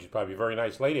person. She's probably a very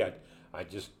nice lady. I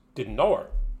just didn't know her.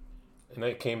 And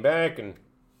I came back, and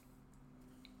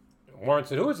Warren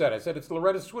said, who is that? I said, it's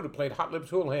Loretta Swit, who played Hot Lips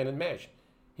Houlihan in MASH.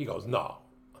 He goes, no.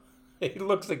 He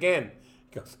looks again.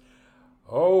 He goes,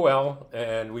 oh, well.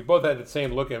 And we both had the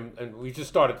same look, and we just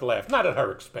started to laugh. Not at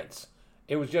her expense.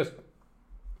 It was just,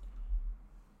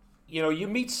 you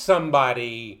meet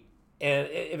somebody, and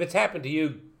if it's happened to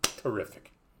you,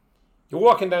 terrific. You're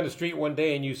walking down the street one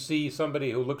day, and you see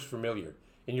somebody who looks familiar,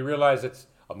 and you realize it's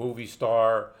a movie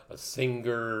star, a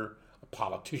singer, a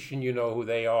politician, you know who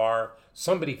they are,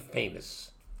 somebody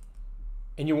famous.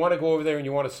 And you want to go over there and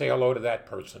you want to say hello to that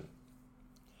person.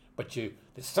 But there's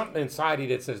something inside you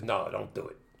that says, no, don't do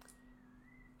it.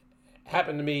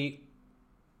 Happened to me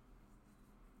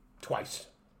twice.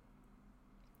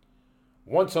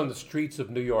 Once on the streets of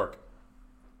New York,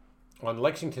 on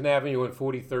Lexington Avenue and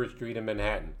 43rd Street in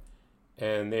Manhattan.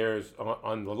 And there's,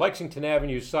 on the Lexington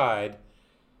Avenue side,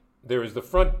 there is the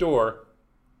front door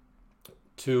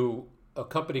to a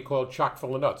company called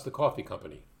Chock-full of Nuts, the coffee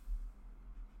company.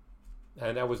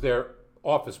 And that was their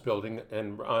office building,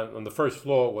 and on the first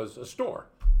floor was a store,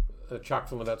 a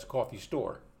Chock-full of Nuts coffee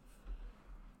store.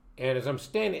 And as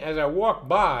I walk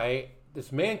by,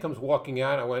 this man comes walking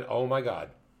out, I went, oh my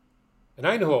God. And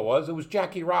I knew who it was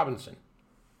Jackie Robinson.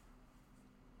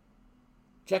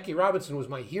 Jackie Robinson was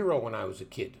my hero when I was a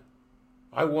kid.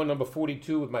 I wore number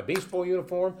 42 with my baseball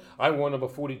uniform. I wore number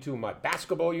 42 in my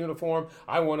basketball uniform.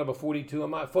 I wore number 42 in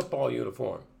my football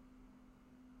uniform.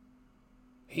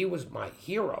 He was my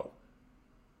hero.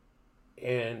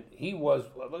 And it was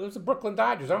the Brooklyn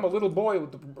Dodgers. I'm a little boy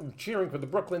cheering for the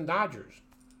Brooklyn Dodgers.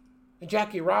 And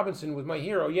Jackie Robinson was my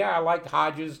hero. Yeah, I liked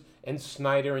Hodges and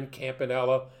Snyder and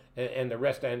Campanella and the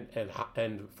rest, and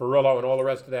Ferrillo and all the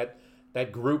rest of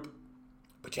that group.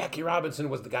 But Jackie Robinson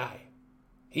was the guy.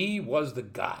 He was the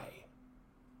guy.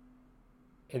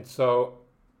 And so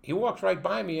he walks right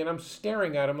by me, and I'm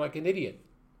staring at him like an idiot.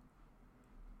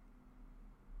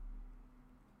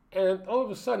 And all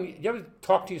of a sudden, you ever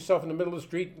talk to yourself in the middle of the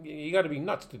street? You got to be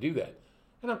nuts to do that.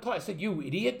 And I said, you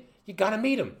idiot, you got to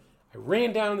meet him. I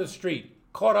ran down the street,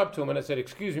 caught up to him, and I said,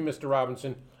 excuse me, Mr.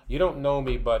 Robinson, you don't know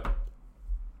me, but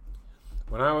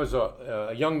when I was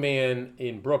a young man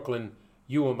in Brooklyn,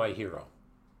 you were my hero.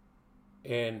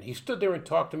 And he stood there and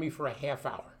talked to me for a half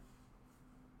hour.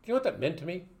 Do you know what that meant to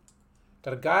me?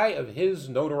 That a guy of his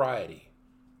notoriety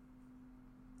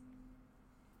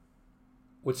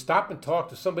would stop and talk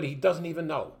to somebody he doesn't even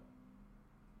know.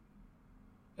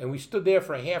 And we stood there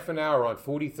for a half an hour on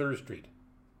 43rd Street.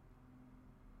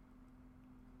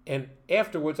 And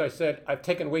afterwards I said, I've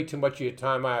taken way too much of your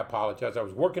time. I apologize. I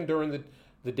was working during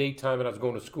the daytime, and I was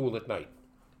going to school at night,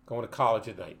 going to college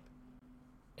at night.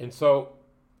 And so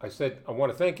I said, I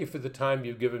want to thank you for the time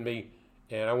you've given me,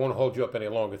 and I won't hold you up any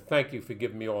longer. Thank you for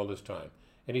giving me all this time.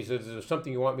 And he said, is there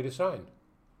something you want me to sign?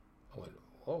 I went,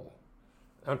 oh.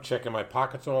 I'm checking my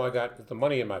pockets, and all I got is the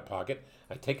money in my pocket.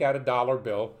 I take out a dollar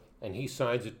bill, and he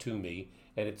signs it to me,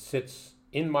 and it sits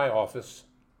in my office,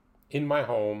 in my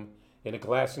home, in a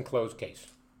glass enclosed case.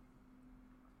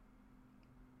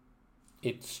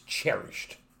 It's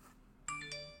cherished.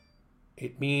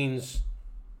 It means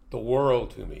the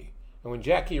world to me. And when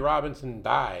Jackie Robinson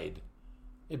died,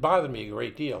 it bothered me a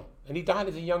great deal. And he died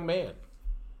as a young man.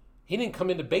 He didn't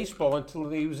come into baseball until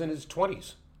he was in his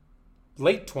 20s,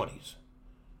 late 20s.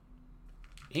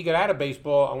 He got out of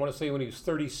baseball, I want to say, when he was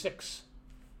 36.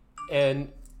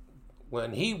 And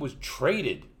when he was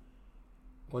traded,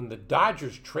 when the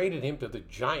Dodgers traded him to the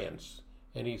Giants,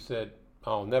 and he said,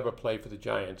 I'll never play for the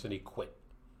Giants, and he quit.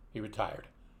 He retired.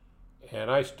 And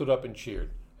I stood up and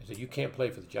cheered. I said, you can't play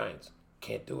for the Giants.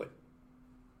 Can't do it.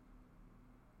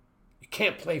 You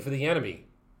can't play for the enemy.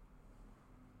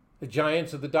 The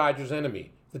Giants are the Dodgers'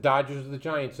 enemy. The Dodgers are the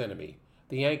Giants' enemy.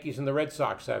 The Yankees and the Red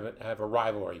Sox have a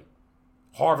rivalry.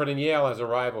 Harvard and Yale has a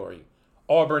rivalry.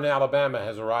 Auburn, Alabama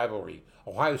has a rivalry.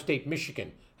 Ohio State,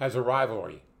 Michigan has a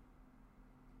rivalry.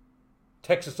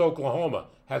 Texas, Oklahoma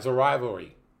has a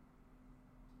rivalry.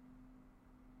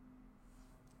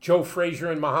 Joe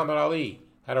Frazier and Muhammad Ali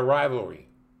had a rivalry.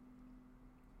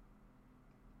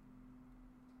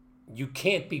 You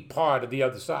can't be part of the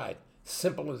other side.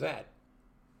 Simple as that.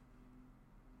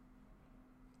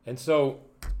 And so,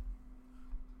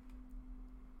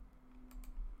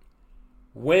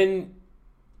 when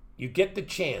you get the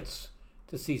chance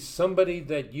to see somebody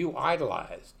that you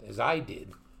idolized, as I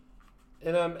did,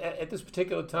 and I'm at this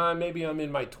particular time, maybe I'm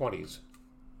in my 20s,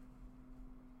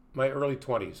 my early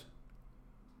 20s,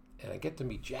 and I get to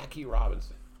meet Jackie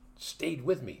Robinson. It stayed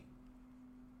with me.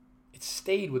 It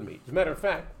stayed with me. As a matter of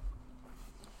fact,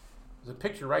 there's a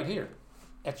picture right here.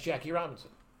 That's Jackie Robinson.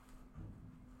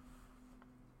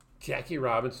 Jackie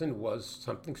Robinson was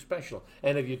something special.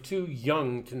 And if you're too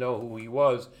young to know who he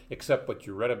was, except what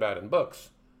you read about in books,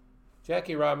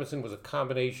 Jackie Robinson was a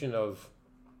combination of,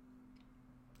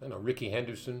 Ricky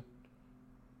Henderson,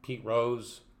 Pete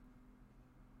Rose,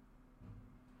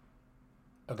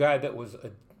 a guy that was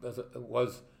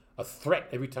a threat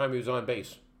every time he was on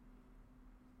base,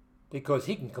 because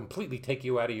he can completely take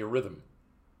you out of your rhythm.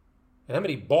 And how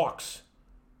many balks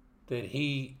did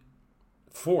he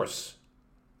force?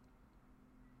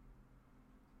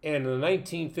 And in the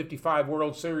 1955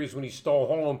 World Series, when he stole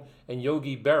home and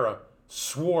Yogi Berra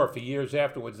swore for years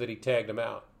afterwards that he tagged him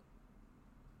out,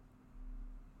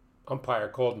 umpire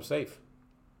called him safe.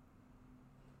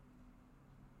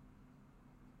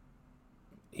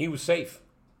 He was safe.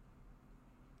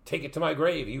 Take it to my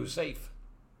grave, he was safe.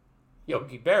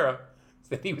 Yogi Berra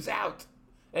said he was out,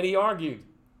 and he argued.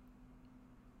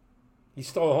 He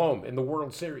stole home in the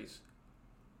World Series.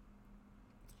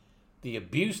 The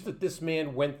abuse that this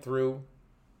man went through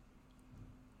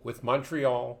with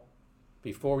Montreal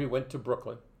before he went to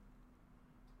Brooklyn,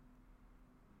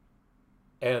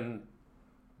 and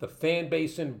the fan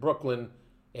base in Brooklyn,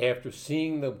 after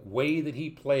seeing the way that he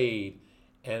played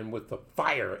and with the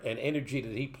fire and energy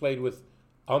that he played with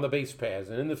on the base paths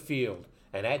and in the field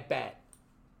and at bat,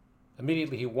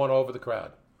 immediately he won over the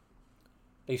crowd.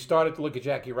 They started to look at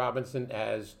Jackie Robinson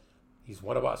as, he's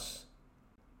one of us.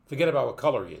 Forget about what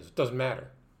color he is. It doesn't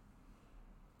matter.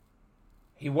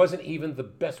 He wasn't even the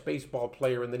best baseball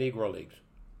player in the Negro Leagues.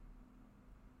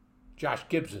 Josh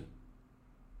Gibson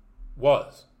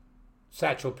was.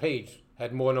 Satchel Paige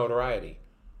had more notoriety.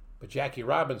 But Jackie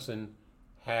Robinson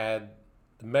had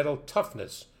the mental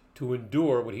toughness to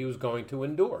endure what he was going to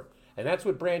endure. And that's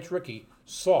what Branch Rickey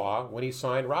saw when he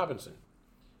signed Robinson.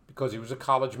 Because he was a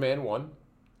college man, one.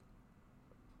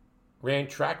 Ran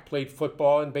track, played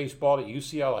football and baseball at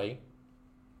UCLA,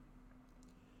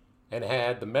 and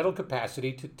had the mental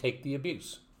capacity to take the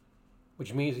abuse,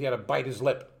 which means he had to bite his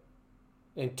lip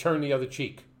and turn the other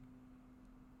cheek.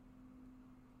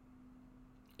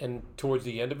 And towards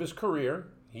the end of his career,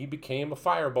 he became a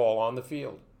fireball on the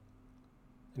field.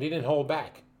 And he didn't hold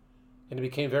back. And he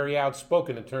became very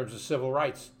outspoken in terms of civil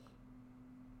rights.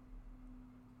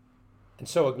 And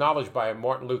so acknowledged by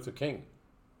Martin Luther King.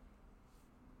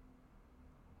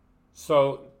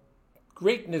 So,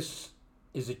 greatness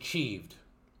is achieved.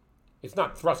 It's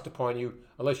not thrust upon you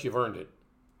unless you've earned it.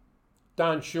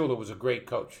 Don Shula was a great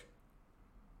coach.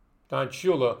 Don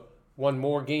Shula won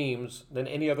more games than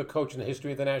any other coach in the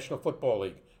history of the National Football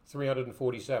League,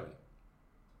 347.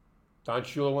 Don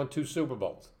Shula won 2 Super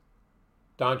Bowls.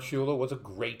 Don Shula was a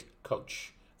great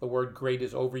coach. The word great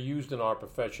is overused in our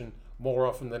profession more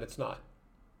often than it's not.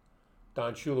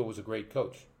 Don Shula was a great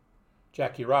coach.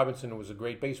 Jackie Robinson was a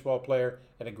great baseball player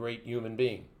and a great human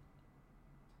being.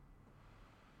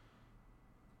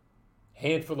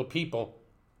 Handful of people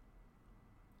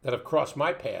that have crossed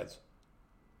my paths.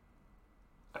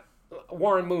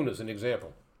 Warren Moon is an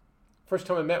example. First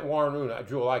time I met Warren Moon, I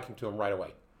drew a liking to him right away.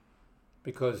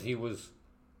 Because he was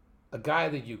a guy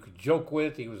that you could joke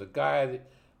with. He was a guy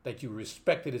that you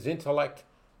respected his intellect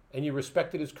and you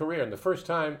respected his career. And the first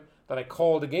time that I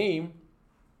called a game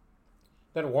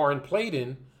that Warren played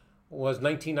in was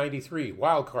 1993,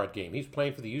 wild card game. He's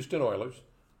playing for the Houston Oilers,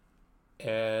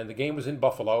 and the game was in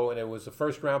Buffalo, and it was a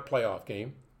first-round playoff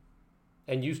game,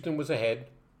 and Houston was ahead,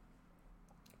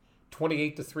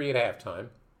 28-3 at halftime.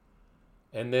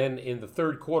 And then in the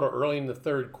third quarter, early in the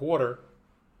third quarter,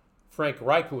 Frank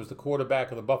Reich, who was the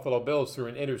quarterback of the Buffalo Bills, threw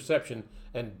an interception,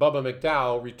 and Bubba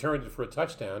McDowell returned it for a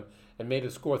touchdown and made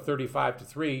it score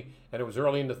 35-3, and it was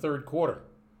early in the third quarter.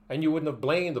 And you wouldn't have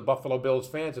blamed the Buffalo Bills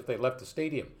fans if they left the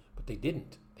stadium, but they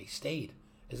didn't. They stayed,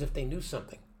 as if they knew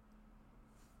something.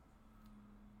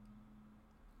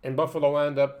 And Buffalo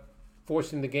wound up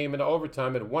forcing the game into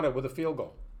overtime and won it with a field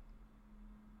goal.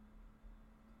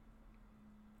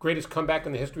 Greatest comeback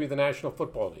in the history of the National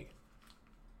Football League.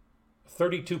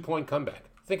 32-point comeback.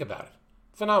 Think about it.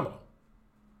 Phenomenal.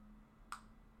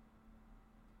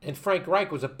 And Frank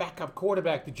Reich was a backup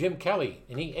quarterback to Jim Kelly,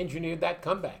 and he engineered that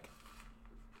comeback.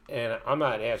 And I'm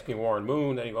not asking Warren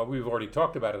Moon, anyway, we've already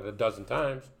talked about it a dozen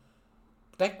times.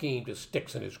 But that game just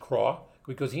sticks in his craw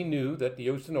because he knew that the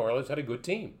Houston Oilers had a good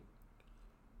team.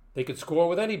 They could score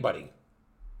with anybody.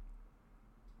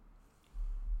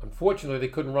 Unfortunately, they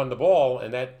couldn't run the ball,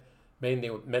 and that meant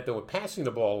they were passing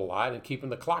the ball a lot and keeping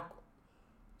the clock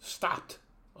stopped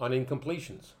on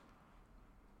incompletions.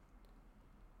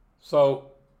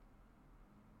 So,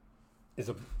 there's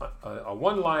a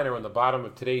one-liner on the bottom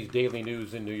of today's Daily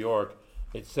News in New York.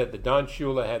 It said that Don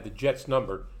Shula had the Jets'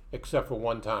 number except for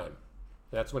one time.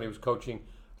 That's when he was coaching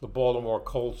the Baltimore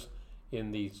Colts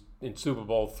in Super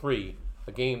Bowl III,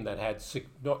 a game that had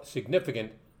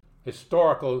significant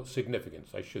historical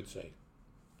significance, I should say.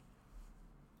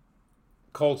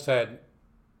 Colts had a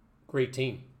great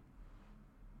team.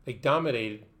 They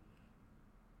dominated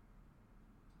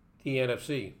the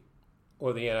NFC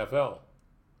or the NFL.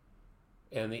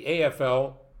 And the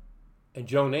AFL and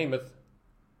Joe Namath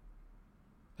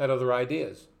had other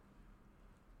ideas.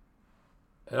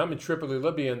 And I'm in Tripoli,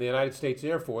 Libya in the United States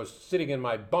Air Force, sitting in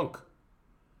my bunk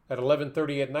at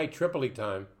 11:30 at night, Tripoli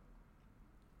time,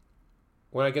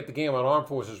 when I get the game on Armed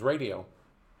Forces Radio.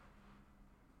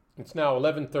 It's now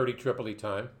 11:30 Tripoli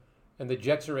time, and the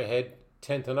Jets are ahead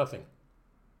 10-0.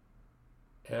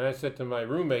 And I said to my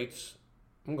roommates,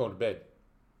 I'm going to bed.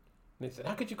 And they said,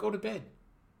 how could you go to bed?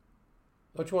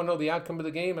 Don't you want to know the outcome of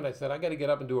the game? And I said, I got to get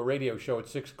up and do a radio show at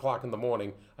 6 o'clock in the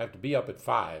morning. I have to be up at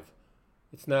 5.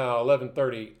 It's now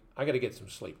 11:30. I got to get some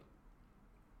sleep.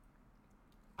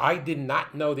 I did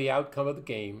not know the outcome of the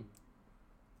game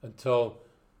until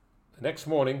the next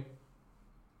morning.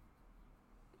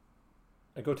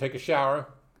 I go take a shower,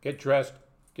 get dressed,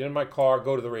 get in my car,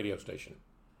 go to the radio station.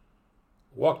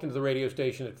 Walked into the radio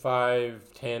station at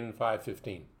 5:10,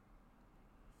 5:15.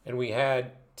 And we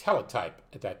had teletype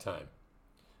at that time.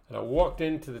 And I walked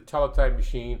into the teletype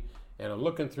machine and I'm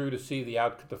looking through to see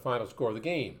the final score of the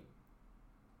game.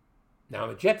 Now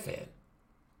I'm a Jet fan.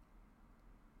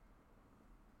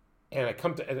 And I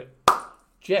come to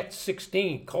Jets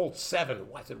 16, Colts 7.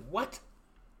 I said, what?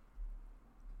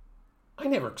 I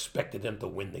never expected them to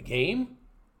win the game.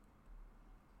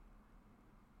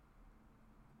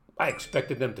 I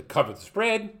expected them to cover the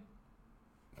spread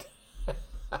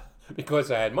because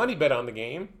I had money bet on the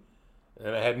game.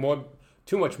 And I had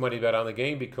too much money bet on the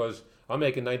game because I'm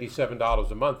making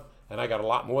 $97 a month and I got a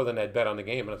lot more than that bet on the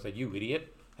game. And I said, you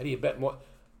idiot, how do you bet more?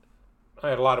 I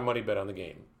had a lot of money bet on the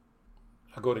game.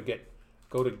 I go to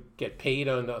get paid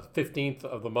on the 15th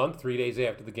of the month, 3 days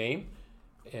after the game,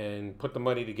 and put the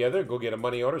money together, go get a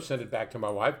money order, send it back to my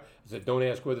wife. I said, don't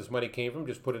ask where this money came from,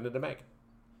 just put it in the bank.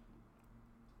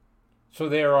 So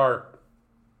there are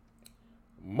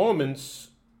moments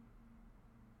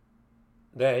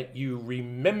that you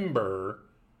remember,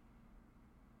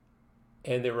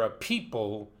 and there are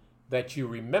people that you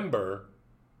remember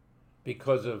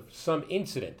because of some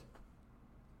incident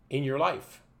in your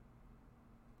life.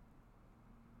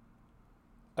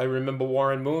 I remember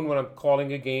Warren Moon when I'm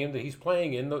calling a game that he's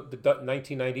playing in, the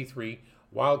 1993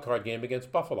 wildcard game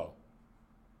against Buffalo.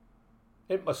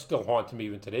 It must still haunt him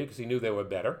even today because he knew they were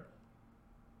better.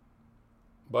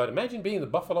 But imagine being the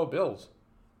Buffalo Bills.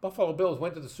 Buffalo Bills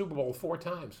went to the Super Bowl 4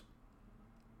 times.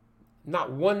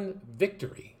 Not one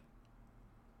victory.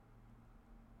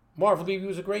 Marv Levy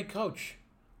was a great coach.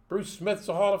 Bruce Smith's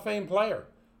a Hall of Fame player.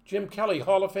 Jim Kelly,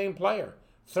 Hall of Fame player.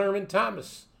 Thurman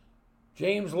Thomas.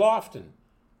 James Lofton.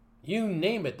 You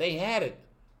name it, they had it.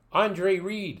 Andre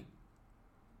Reed.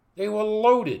 They were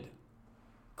loaded.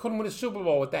 Couldn't win a Super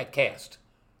Bowl with that cast.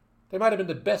 They might have been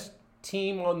the best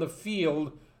team on the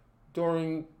field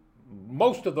during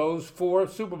most of those 4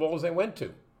 Super Bowls they went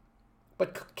to,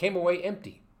 but came away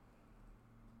empty.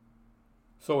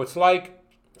 So it's like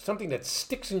something that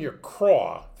sticks in your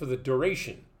craw for the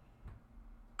duration,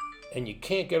 and you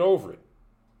can't get over it.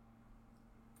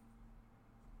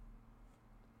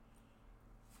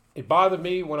 It bothered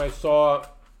me when I saw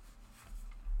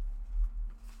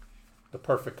The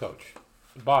Perfect Coach.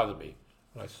 It bothered me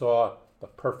when I saw The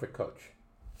perfect coach.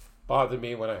 Bothered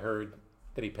me when I heard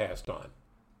that he passed on,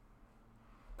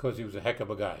 because he was a heck of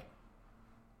a guy.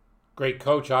 Great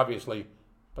coach, obviously,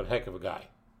 but heck of a guy.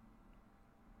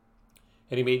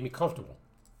 And he made me comfortable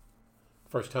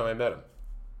first time I met him.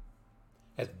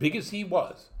 As big as he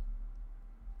was,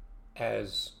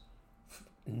 as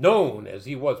known as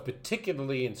he was,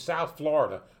 particularly in South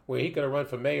Florida, where he could have run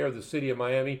for mayor of the city of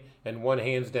Miami and won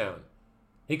hands down.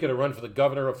 He could have run for the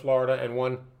governor of Florida and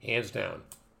won hands down.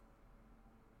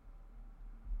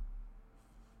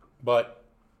 But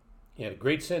he had a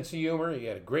great sense of humor. He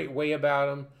had a great way about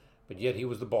him. But yet he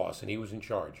was the boss and he was in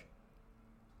charge.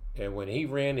 And when he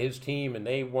ran his team and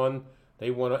they won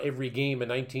every game in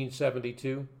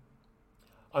 1972.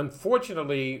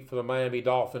 Unfortunately for the Miami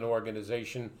Dolphin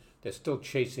organization, they're still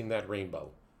chasing that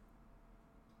rainbow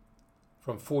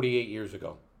from 48 years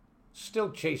ago.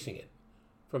 Still chasing it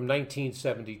from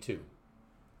 1972.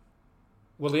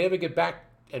 Will they ever get back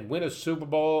and win a Super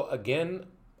Bowl again?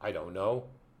 I don't know.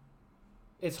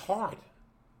 It's hard.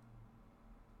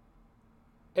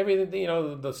 Everything,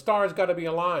 the stars got to be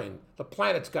aligned. The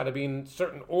planets got to be in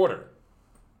certain order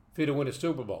for you to win a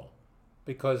Super Bowl,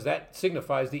 because that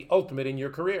signifies the ultimate in your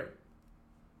career.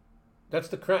 That's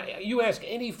the crown. You ask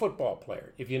any football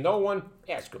player, if you know one,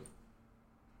 ask him.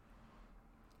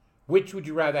 Which would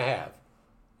you rather have?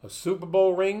 A Super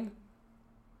Bowl ring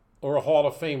or a Hall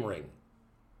of Fame ring?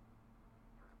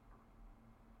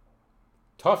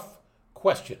 Tough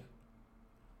question.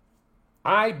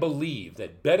 I believe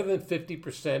that better than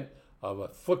 50% of a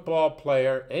football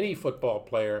player, any football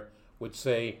player, would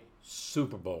say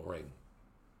Super Bowl ring.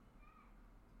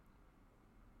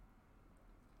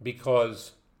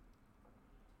 Because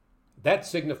that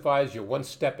signifies you're one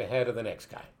step ahead of the next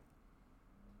guy.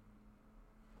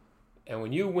 And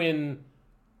when you win,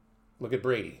 look at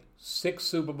Brady, 6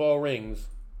 Super Bowl rings.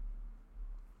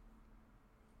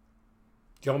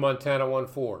 Joe Montana won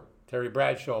 4. Terry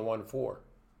Bradshaw won 4.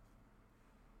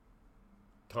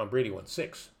 Tom Brady won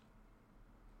 6.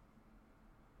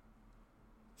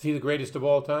 Is he the greatest of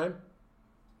all time?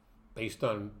 Based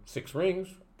on 6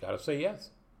 rings, gotta say yes.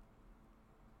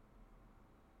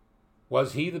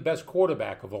 Was he the best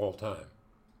quarterback of all time?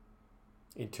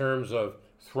 In terms of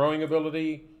throwing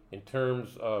ability, in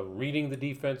terms of reading the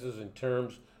defenses, in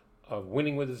terms of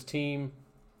winning with his team?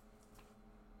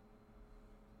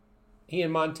 He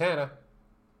and Montana,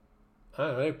 I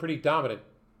don't know, they're pretty dominant,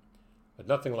 but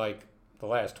nothing like the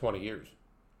last 20 years.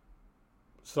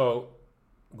 So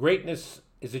greatness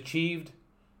is achieved,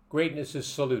 greatness is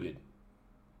saluted.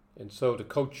 And so to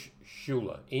Coach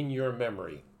Shula, in your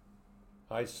memory,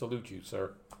 I salute you,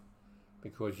 sir,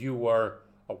 because you are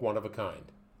a one of a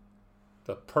kind.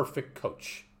 The perfect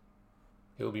coach.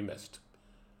 He'll be missed.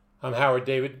 I'm Howard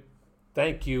David.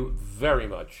 Thank you very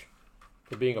much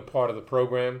for being a part of the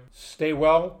program. Stay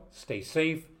well, stay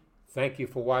safe. Thank you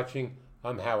for watching.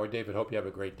 I'm Howard David. Hope you have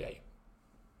a great day.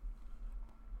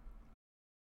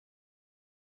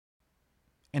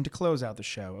 And to close out the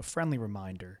show, a friendly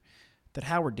reminder that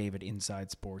Howard David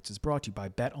Inside Sports is brought to you by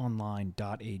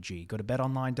betonline.ag. Go to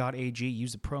betonline.ag,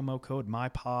 use the promo code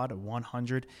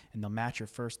MyPod100, and they'll match your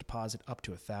first deposit up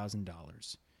to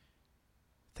 $1,000.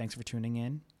 Thanks for tuning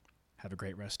in. Have a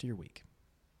great rest of your week.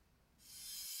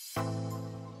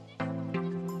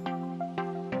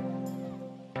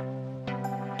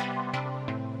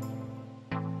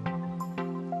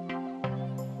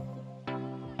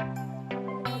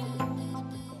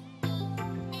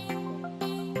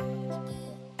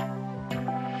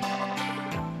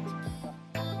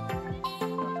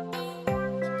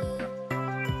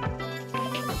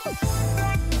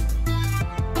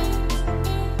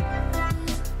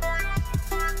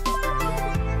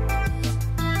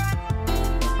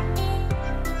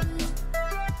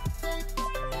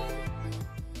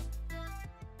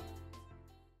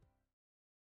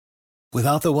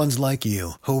 Without the ones like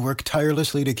you, who work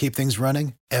tirelessly to keep things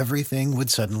running, everything would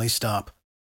suddenly stop.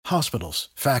 Hospitals,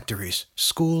 factories,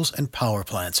 schools, and power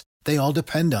plants, they all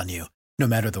depend on you. No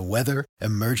matter the weather,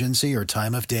 emergency, or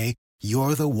time of day,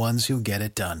 you're the ones who get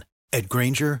it done. At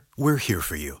Grainger, we're here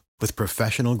for you with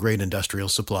professional-grade industrial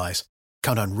supplies.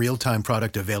 Count on real-time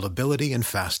product availability and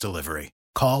fast delivery.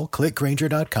 Call, click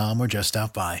Grainger.com, or just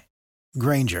stop by.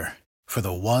 Grainger, for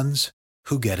the ones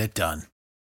who get it done.